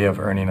way of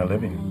earning a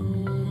living.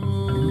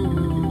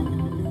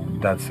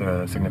 That's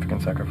a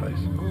significant sacrifice.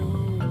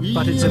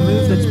 But it's a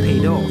move that's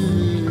paid off.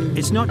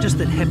 It's not just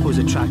that hippos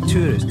attract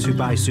tourists who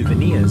buy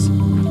souvenirs.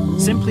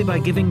 Simply by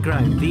giving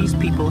ground, these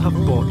people have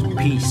bought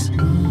peace.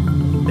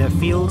 Their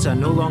fields are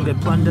no longer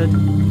plundered,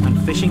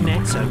 and fishing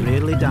nets are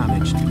rarely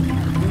damaged.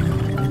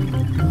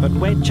 But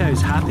Wet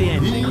Chow's happy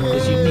ending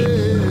is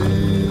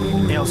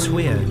unique.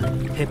 Elsewhere,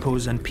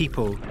 hippos and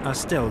people are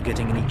still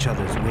getting in each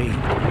other's way.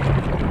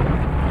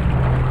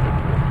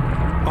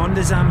 On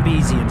the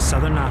Zambezi in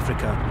southern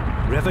Africa,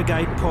 river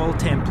guide Paul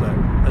Templar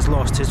has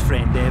lost his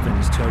friend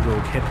Evans to a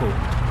rogue hippo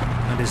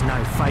and is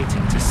now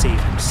fighting to save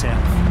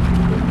himself.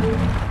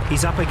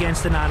 He's up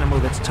against an animal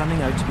that's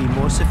turning out to be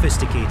more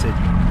sophisticated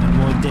and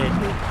more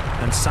deadly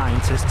than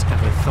scientists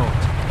ever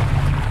thought.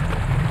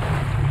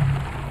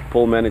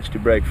 Paul managed to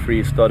break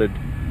free, started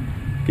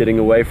getting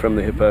away from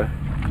the hippo.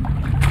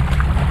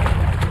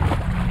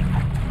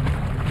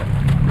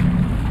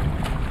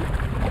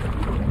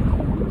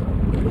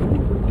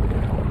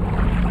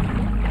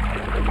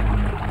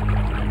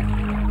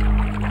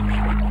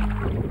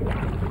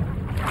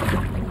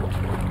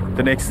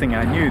 The next thing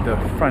I knew, the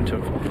front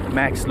of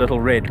Mac's little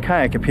red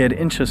kayak appeared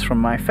inches from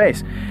my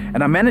face,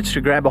 and I managed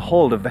to grab a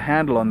hold of the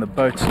handle on the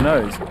boat's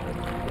nose.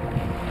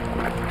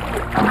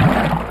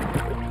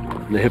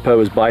 The hippo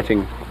was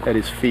biting at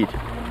his feet.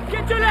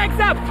 Get your legs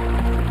up!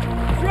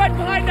 It's right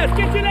behind us!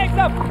 Get your legs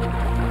up!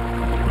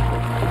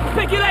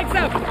 Pick your legs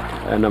up!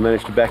 And I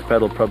managed to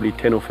backpedal probably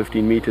 10 or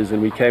 15 meters,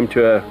 and we came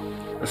to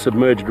a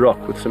submerged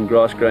rock with some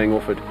grass growing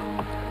off it.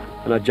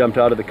 And I jumped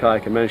out of the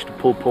kayak and managed to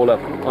pull Paul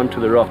up onto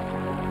the rock.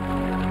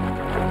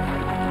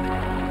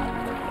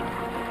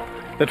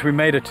 That we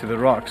made it to the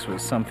rocks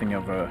was something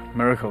of a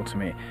miracle to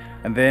me.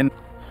 And then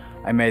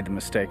I made the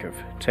mistake of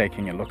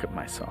taking a look at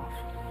myself.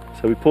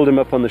 So we pulled him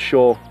up on the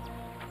shore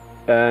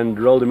and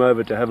rolled him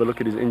over to have a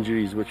look at his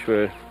injuries, which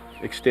were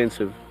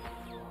extensive.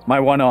 My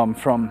one arm,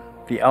 from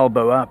the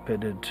elbow up,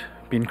 it had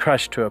been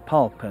crushed to a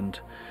pulp, and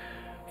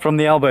from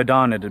the elbow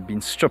down it had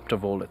been stripped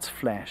of all its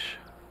flesh.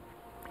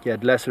 He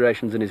had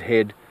lacerations in his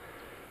head,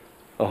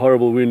 a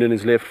horrible wound in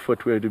his left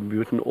foot where it had been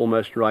bitten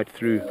almost right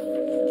through.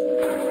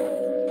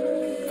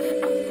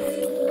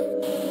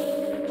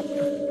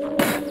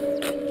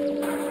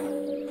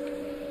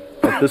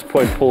 At this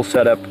point, Paul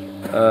sat up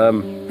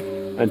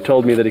and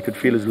told me that he could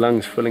feel his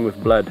lungs filling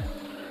with blood.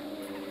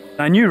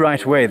 I knew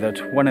right away that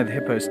one of the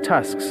hippo's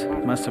tusks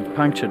must have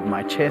punctured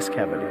my chest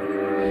cavity.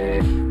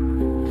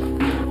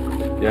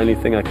 The only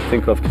thing I could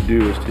think of to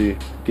do was to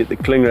get the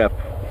cling wrap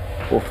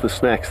off the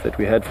snacks that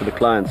we had for the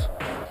clients.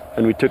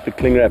 And we took the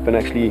cling wrap and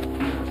actually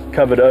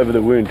covered over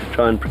the wound to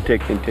try and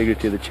protect the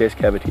integrity of the chest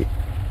cavity.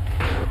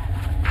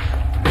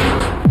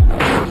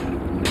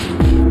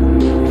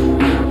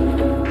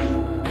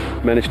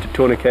 Managed to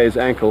tourniquet his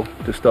ankle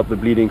to stop the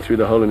bleeding through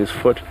the hole in his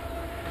foot,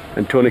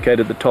 and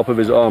tourniqueted the top of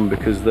his arm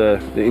because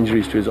the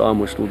injuries to his arm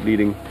were still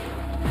bleeding.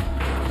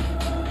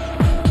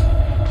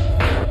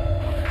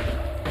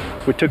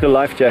 We took a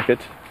life jacket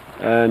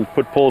and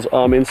put Paul's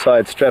arm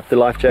inside, strapped the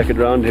life jacket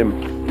around him.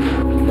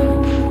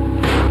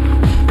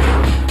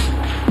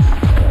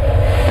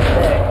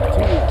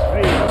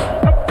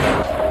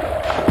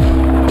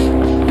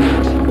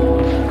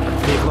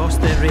 They've lost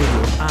their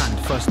radio and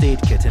first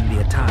aid kit in the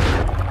attack.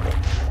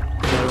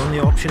 Their only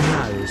option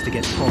now is to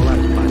get Paul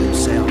out by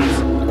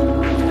themselves.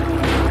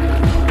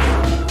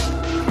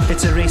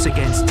 It's a race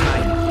against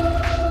time,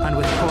 and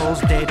with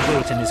Paul's dead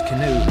weight in his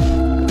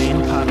canoe,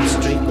 Ben paddles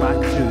straight back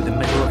through the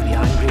middle of the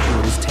Angry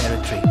Bull's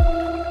territory.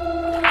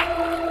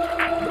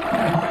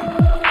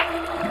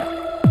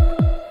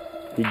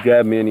 He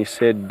grabbed me and he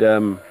said,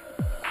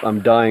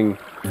 I'm dying.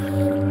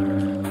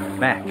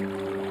 Mac,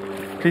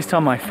 please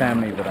tell my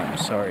family that I'm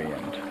sorry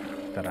and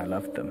that I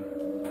loved them.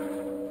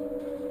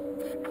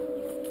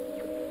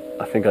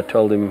 I think I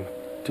told him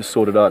to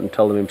sort it out and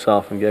tell them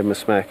himself, and gave him a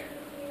smack,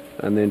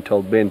 and then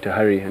told Ben to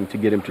hurry and to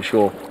get him to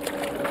shore.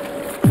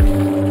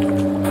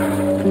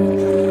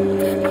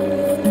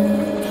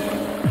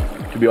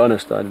 To be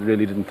honest, I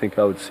really didn't think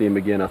I would see him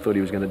again. I thought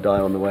he was going to die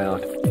on the way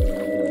out.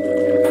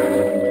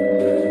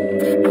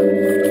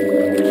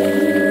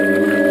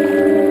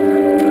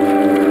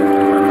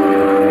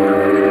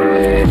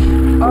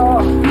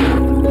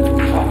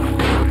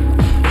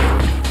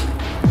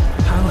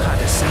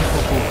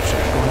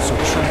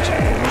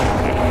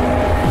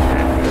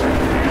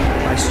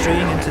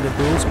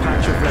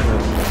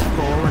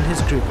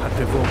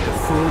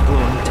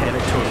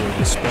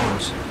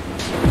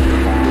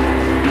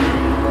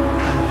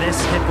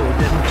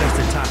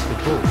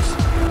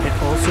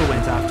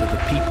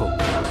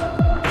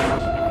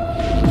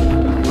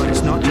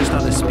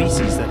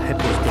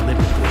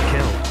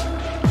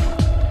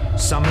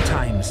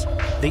 Sometimes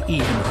they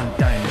even hunt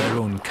down their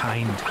own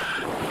kind.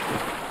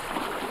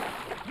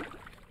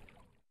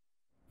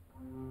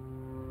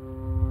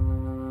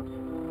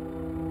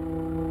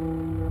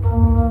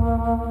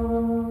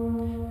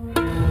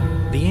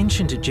 The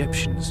ancient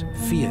Egyptians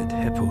feared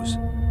hippos.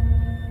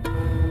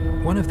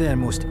 One of their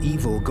most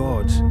evil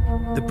gods,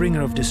 the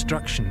bringer of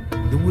destruction,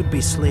 the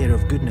would-be slayer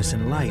of goodness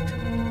and light,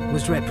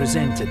 was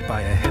represented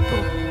by a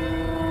hippo.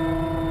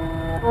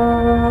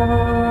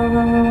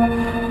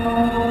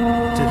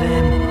 To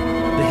them,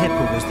 the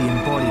hippo was the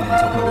embodiment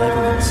of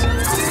malevolence,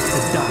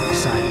 the dark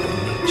side of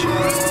nature.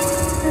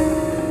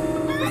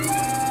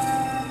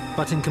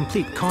 But in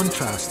complete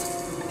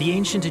contrast, the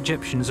ancient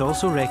Egyptians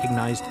also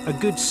recognized a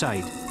good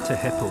side to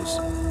hippos.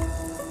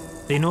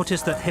 They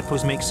noticed that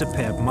hippos make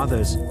superb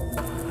mothers,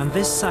 and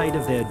this side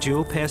of their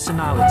dual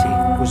personality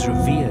was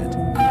revered.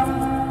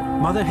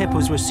 Mother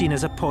hippos were seen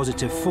as a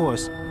positive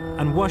force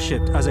and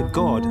worshipped as a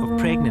god of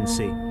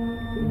pregnancy.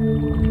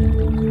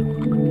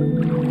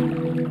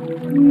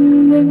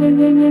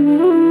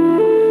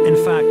 In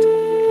fact,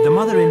 the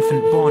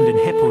mother-infant bond in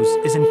hippos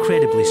is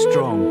incredibly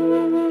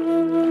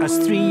strong, as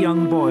 3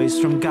 young boys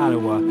from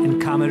Garawa in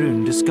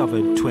Cameroon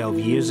discovered 12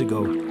 years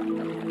ago.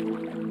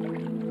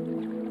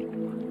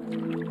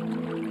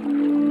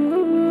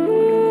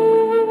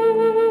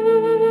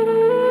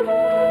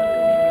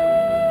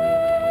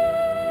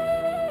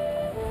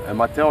 Un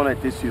matin, on a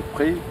été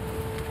surpris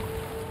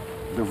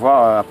de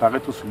voir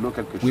apparaître sous l'eau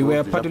quelque chose. We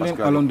were paddling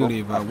along the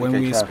river when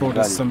we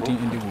spotted something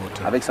in the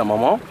water. Avec sa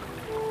maman.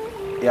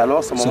 Et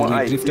alors sa maman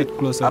a été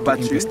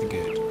abattue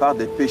par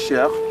des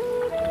pêcheurs.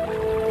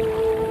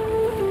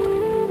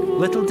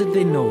 Little did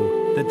they know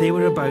that they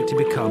were about to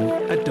become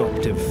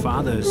adoptive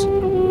fathers.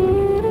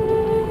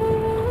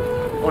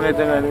 On est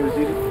dans la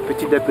musique,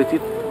 petit à petit.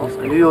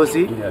 Lui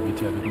aussi,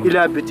 il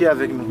a habité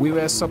avec nous. We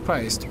were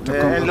surprised to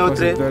come across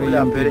a very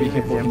young baby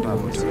hippo in the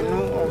water.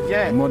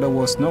 The mother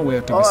was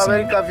nowhere to be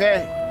seen.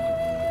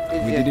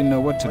 We didn't know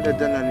what to do,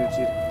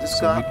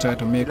 so we tried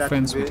to make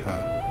friends with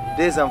her.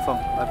 Des enfants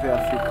avec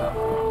Africa.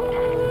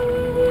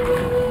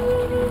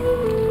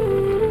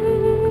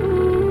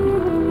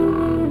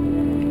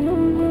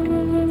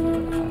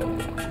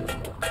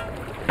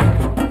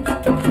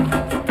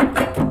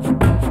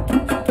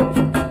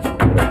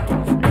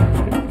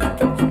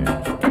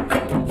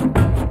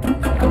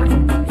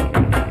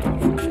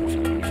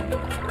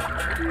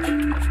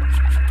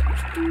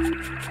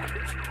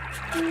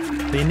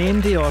 They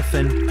named the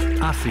orphan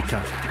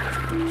Africa,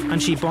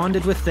 and she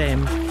bonded with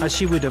them as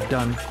she would have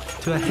done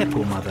to a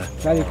hippo mother.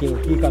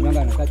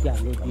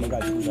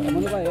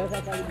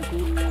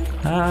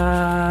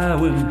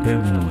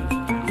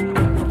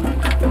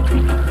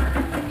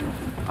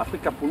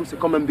 Africa pour nous c'est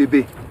comme un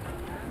bébé.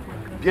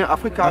 Bien,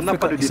 Africa n'a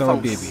pas de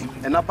défense.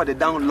 Elle n'a pas de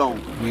dents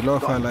longues. We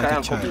love her like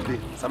a child.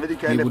 Ça veut dire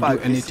We qu'elle n'est would pas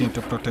do anything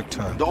to protect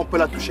her. Donc on peut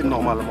la toucher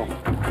normalement.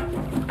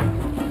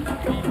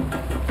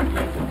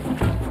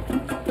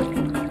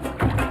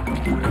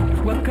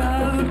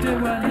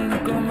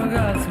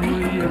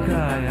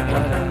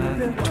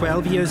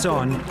 12 years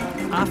on,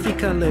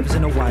 Africa lives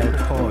in a wild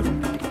pod,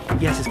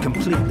 yet is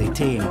completely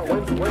tame.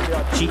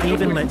 She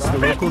even lets the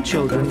local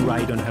children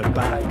ride on her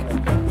back.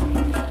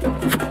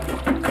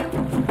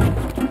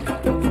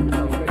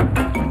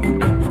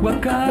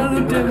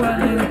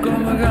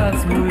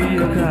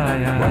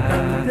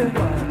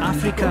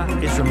 Africa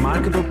is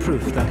remarkable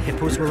proof that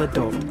hippos will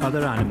adopt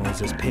other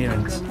animals as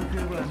parents,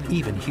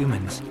 even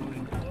humans.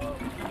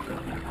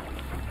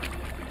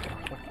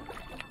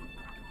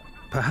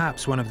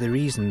 Perhaps one of the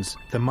reasons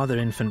the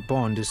mother-infant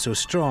bond is so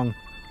strong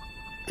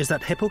is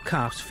that hippo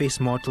calves face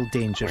mortal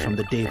danger from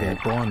the day they're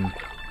born.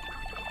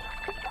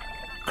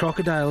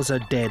 Crocodiles are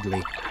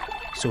deadly,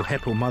 so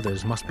hippo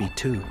mothers must be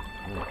too.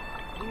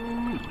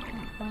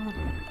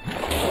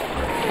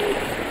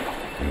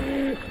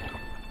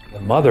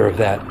 The mother of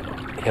that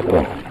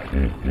hippo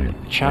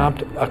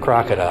chomped a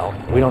crocodile.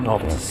 We don't know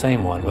if it's the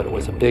same one, but it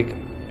was a big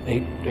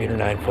 8 or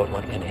 9 foot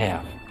one in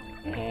half.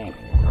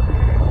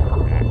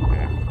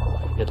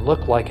 It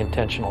looked like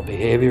intentional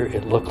behavior.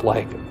 It looked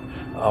like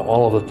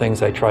all of the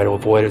things I try to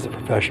avoid as a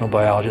professional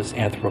biologist,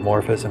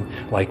 anthropomorphism,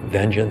 like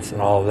vengeance and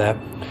all of that.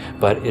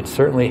 But it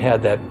certainly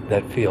had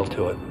that feel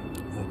to it,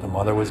 that the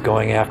mother was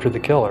going after the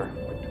killer.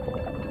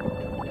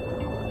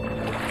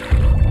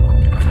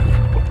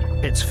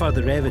 It's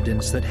further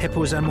evidence that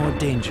hippos are more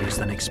dangerous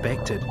than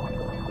expected.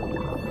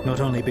 Not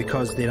only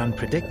because they're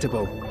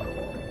unpredictable,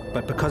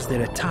 but because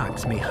their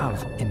attacks may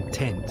have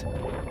intent.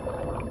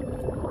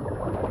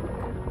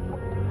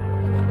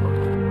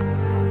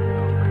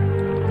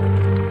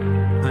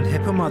 And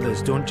hippo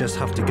mothers don't just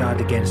have to guard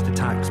against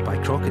attacks by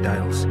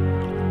crocodiles.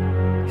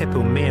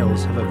 Hippo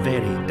males have a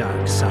very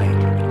dark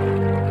side.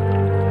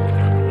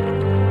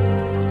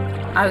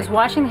 I was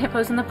watching the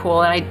hippos in the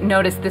pool and I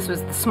noticed this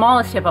was the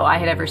smallest hippo I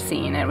had ever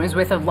seen. It was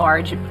with a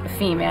large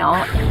female.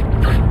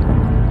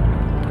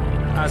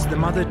 As the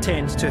mother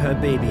tends to her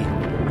baby,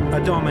 a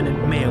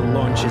dominant male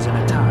launches an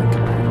attack.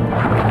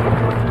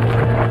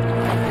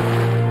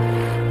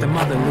 The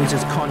mother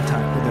loses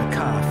contact with her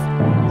calf,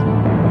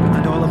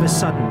 and all of a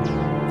sudden,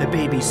 the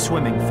baby's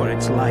swimming for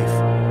its life.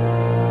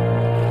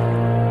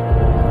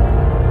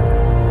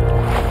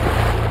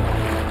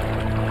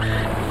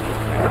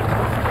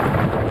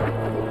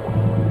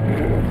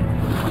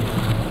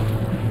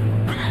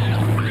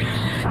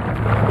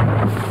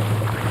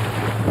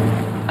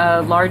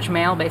 A large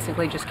male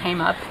basically just came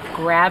up,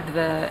 grabbed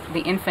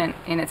the infant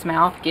in its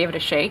mouth, gave it a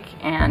shake,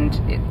 and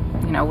it,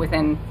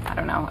 within, I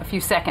don't know, a few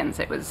seconds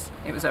it was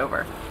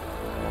over.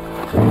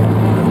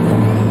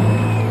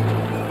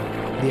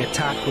 The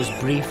attack was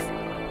brief,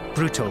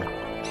 brutal,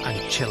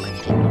 and chilling.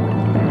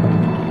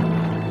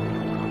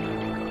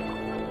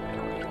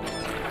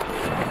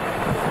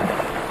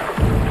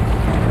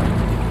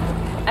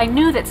 I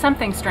knew that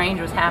something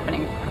strange was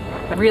happening,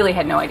 but really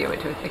had no idea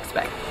what to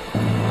expect.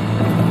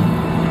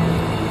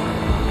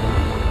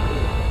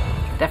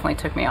 Definitely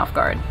took me off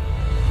guard.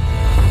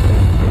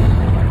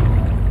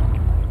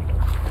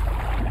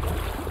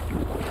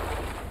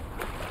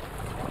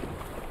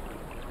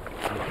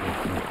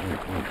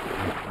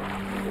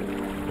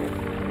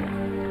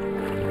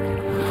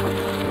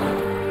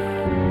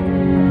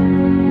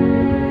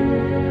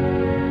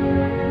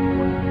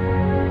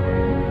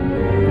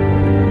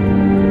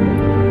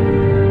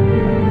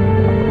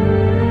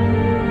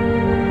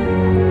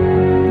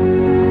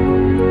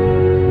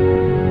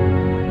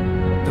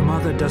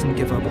 Doesn't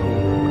give up hope.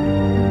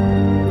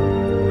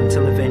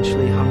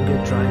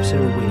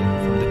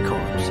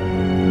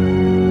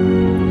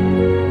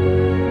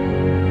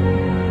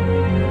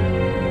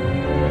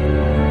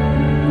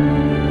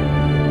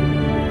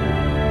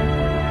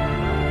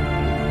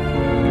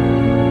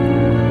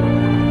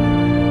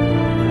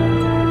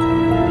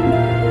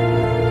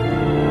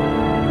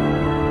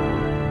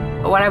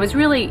 what I was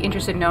really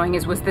interested in knowing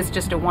is, was this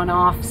just a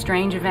one-off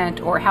strange event,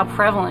 or how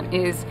prevalent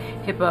is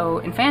hippo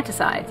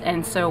infanticide?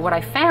 And so what I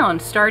found,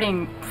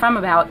 starting from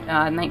about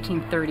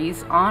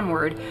 1930s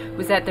onward,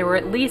 was that there were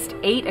at least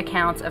 8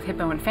 accounts of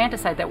hippo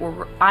infanticide that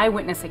were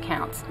eyewitness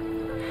accounts.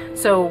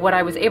 So what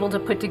I was able to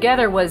put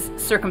together was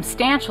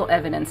circumstantial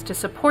evidence to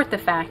support the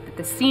fact that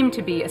this seemed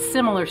to be a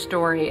similar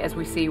story as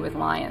we see with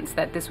lions,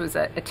 that this was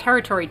a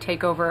territory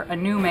takeover, a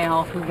new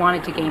male who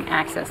wanted to gain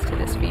access to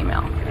this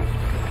female.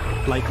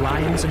 Like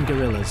lions and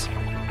gorillas,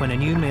 when a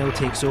new male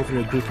takes over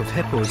a group of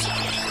hippos,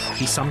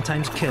 he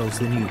sometimes kills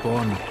the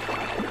newborn.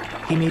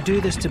 He may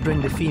do this to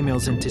bring the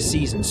females into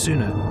season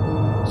sooner,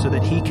 so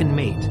that he can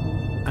mate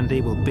and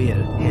they will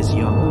bear his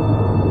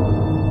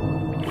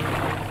young.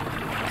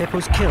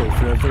 Hippos kill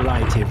for a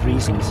variety of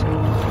reasons.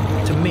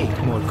 To mate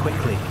more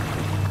quickly,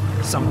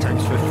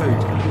 sometimes for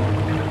food,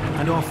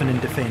 and often in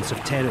defense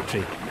of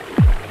territory.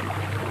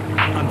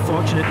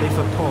 Unfortunately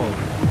for Paul,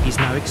 he's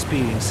now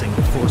experiencing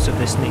the force of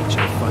this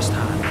nature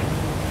firsthand.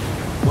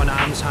 One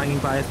arm's hanging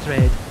by a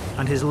thread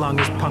and his lung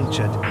is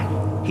punctured.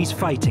 He's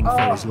fighting for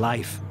his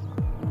life.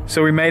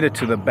 So we made it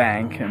to the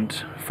bank, and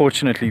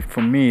fortunately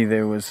for me,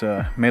 there was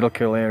a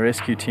medical air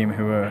rescue team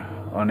who were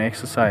on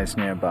exercise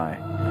nearby.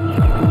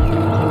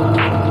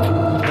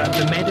 That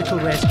the medical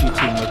rescue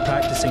team were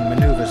practicing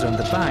maneuvers on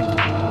the bank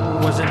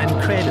was an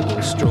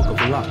incredible stroke of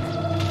luck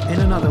in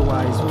an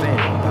otherwise very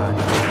bad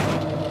way.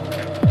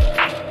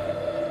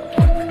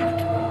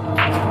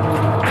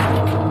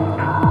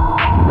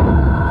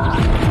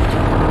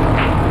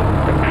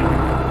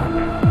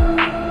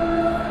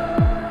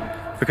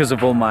 Because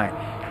of all my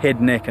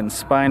head, neck and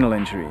spinal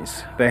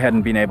injuries, they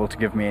hadn't been able to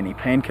give me any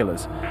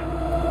painkillers.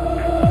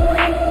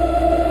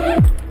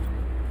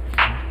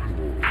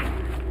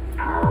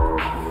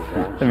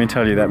 Let me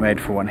tell you, that made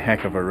for one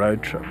heck of a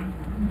road trip.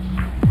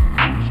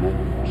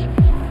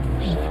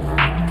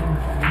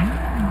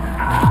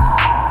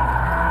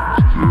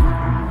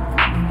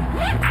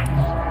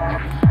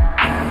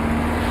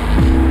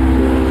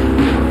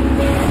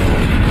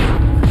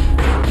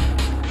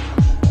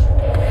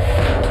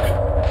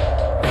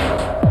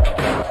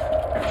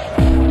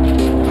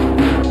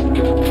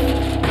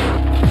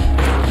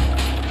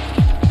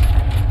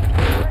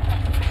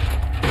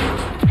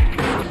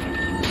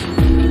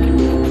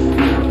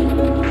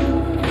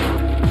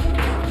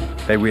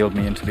 They wheeled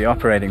me into the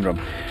operating room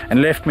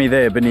and left me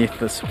there beneath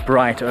this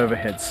bright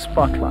overhead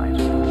spotlight.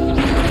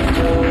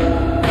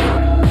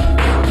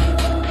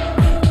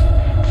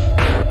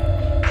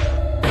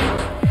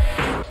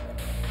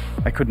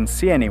 I couldn't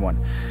see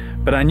anyone,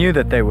 but I knew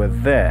that they were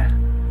there.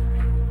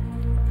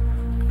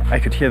 I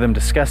could hear them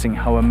discussing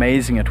how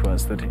amazing it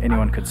was that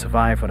anyone could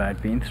survive what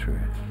I'd been through.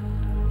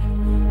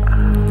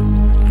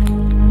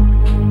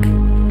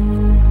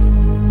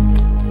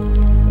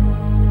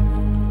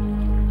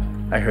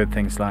 I heard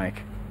things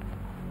like,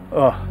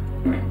 "Oh,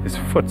 his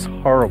foot's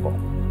horrible.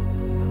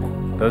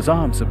 Those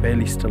arms are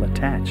barely still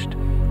attached.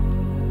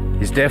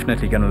 He's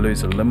definitely going to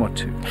lose a limb or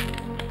two."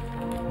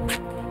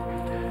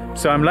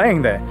 So I'm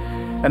laying there,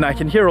 and I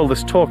can hear all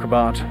this talk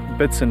about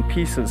bits and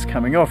pieces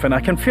coming off, and I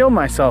can feel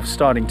myself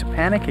starting to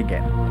panic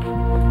again.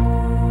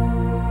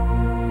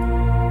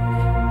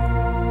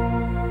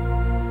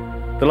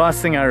 The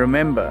last thing I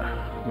remember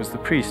was the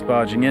priest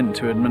barging in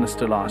to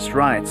administer last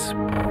rites.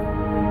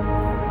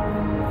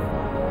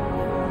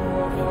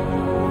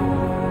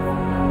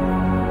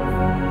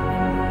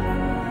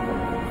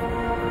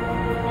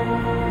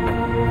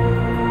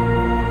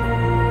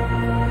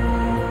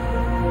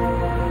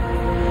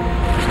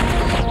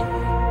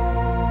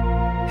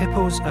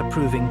 Hippos are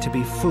proving to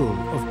be full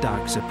of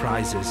dark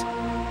surprises.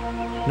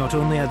 Not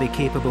only are they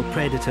capable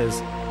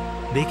predators,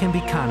 they can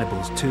be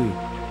cannibals too.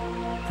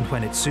 And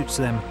when it suits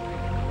them,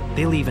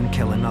 they'll even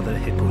kill another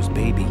hippo's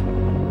baby.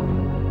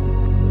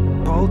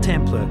 Paul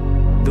Templar,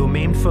 though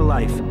maimed for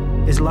life,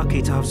 is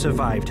lucky to have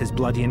survived his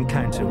bloody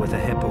encounter with a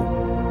hippo.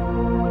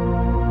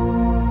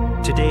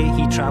 Today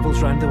he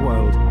travels around the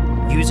world,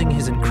 using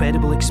his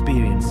incredible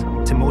experience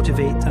to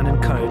motivate and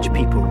encourage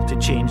people to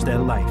change their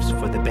lives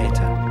for the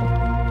better.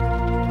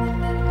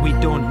 We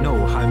don't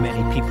know how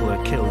many people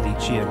are killed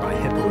each year by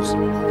hippos,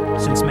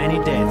 since many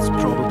deaths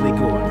probably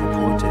go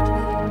unreported.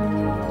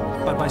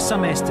 But by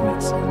some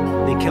estimates,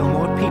 they kill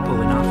more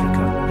people in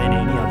Africa than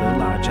any other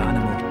large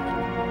animal.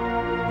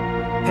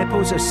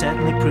 Hippos are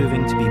certainly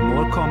proving to be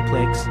more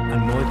complex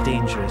and more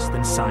dangerous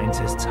than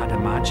scientists had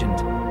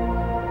imagined.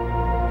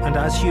 And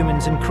as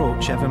humans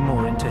encroach ever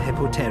more into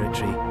hippo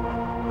territory,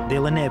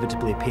 they'll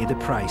inevitably pay the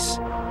price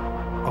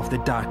of the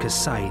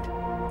darkest side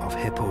of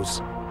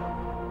hippos.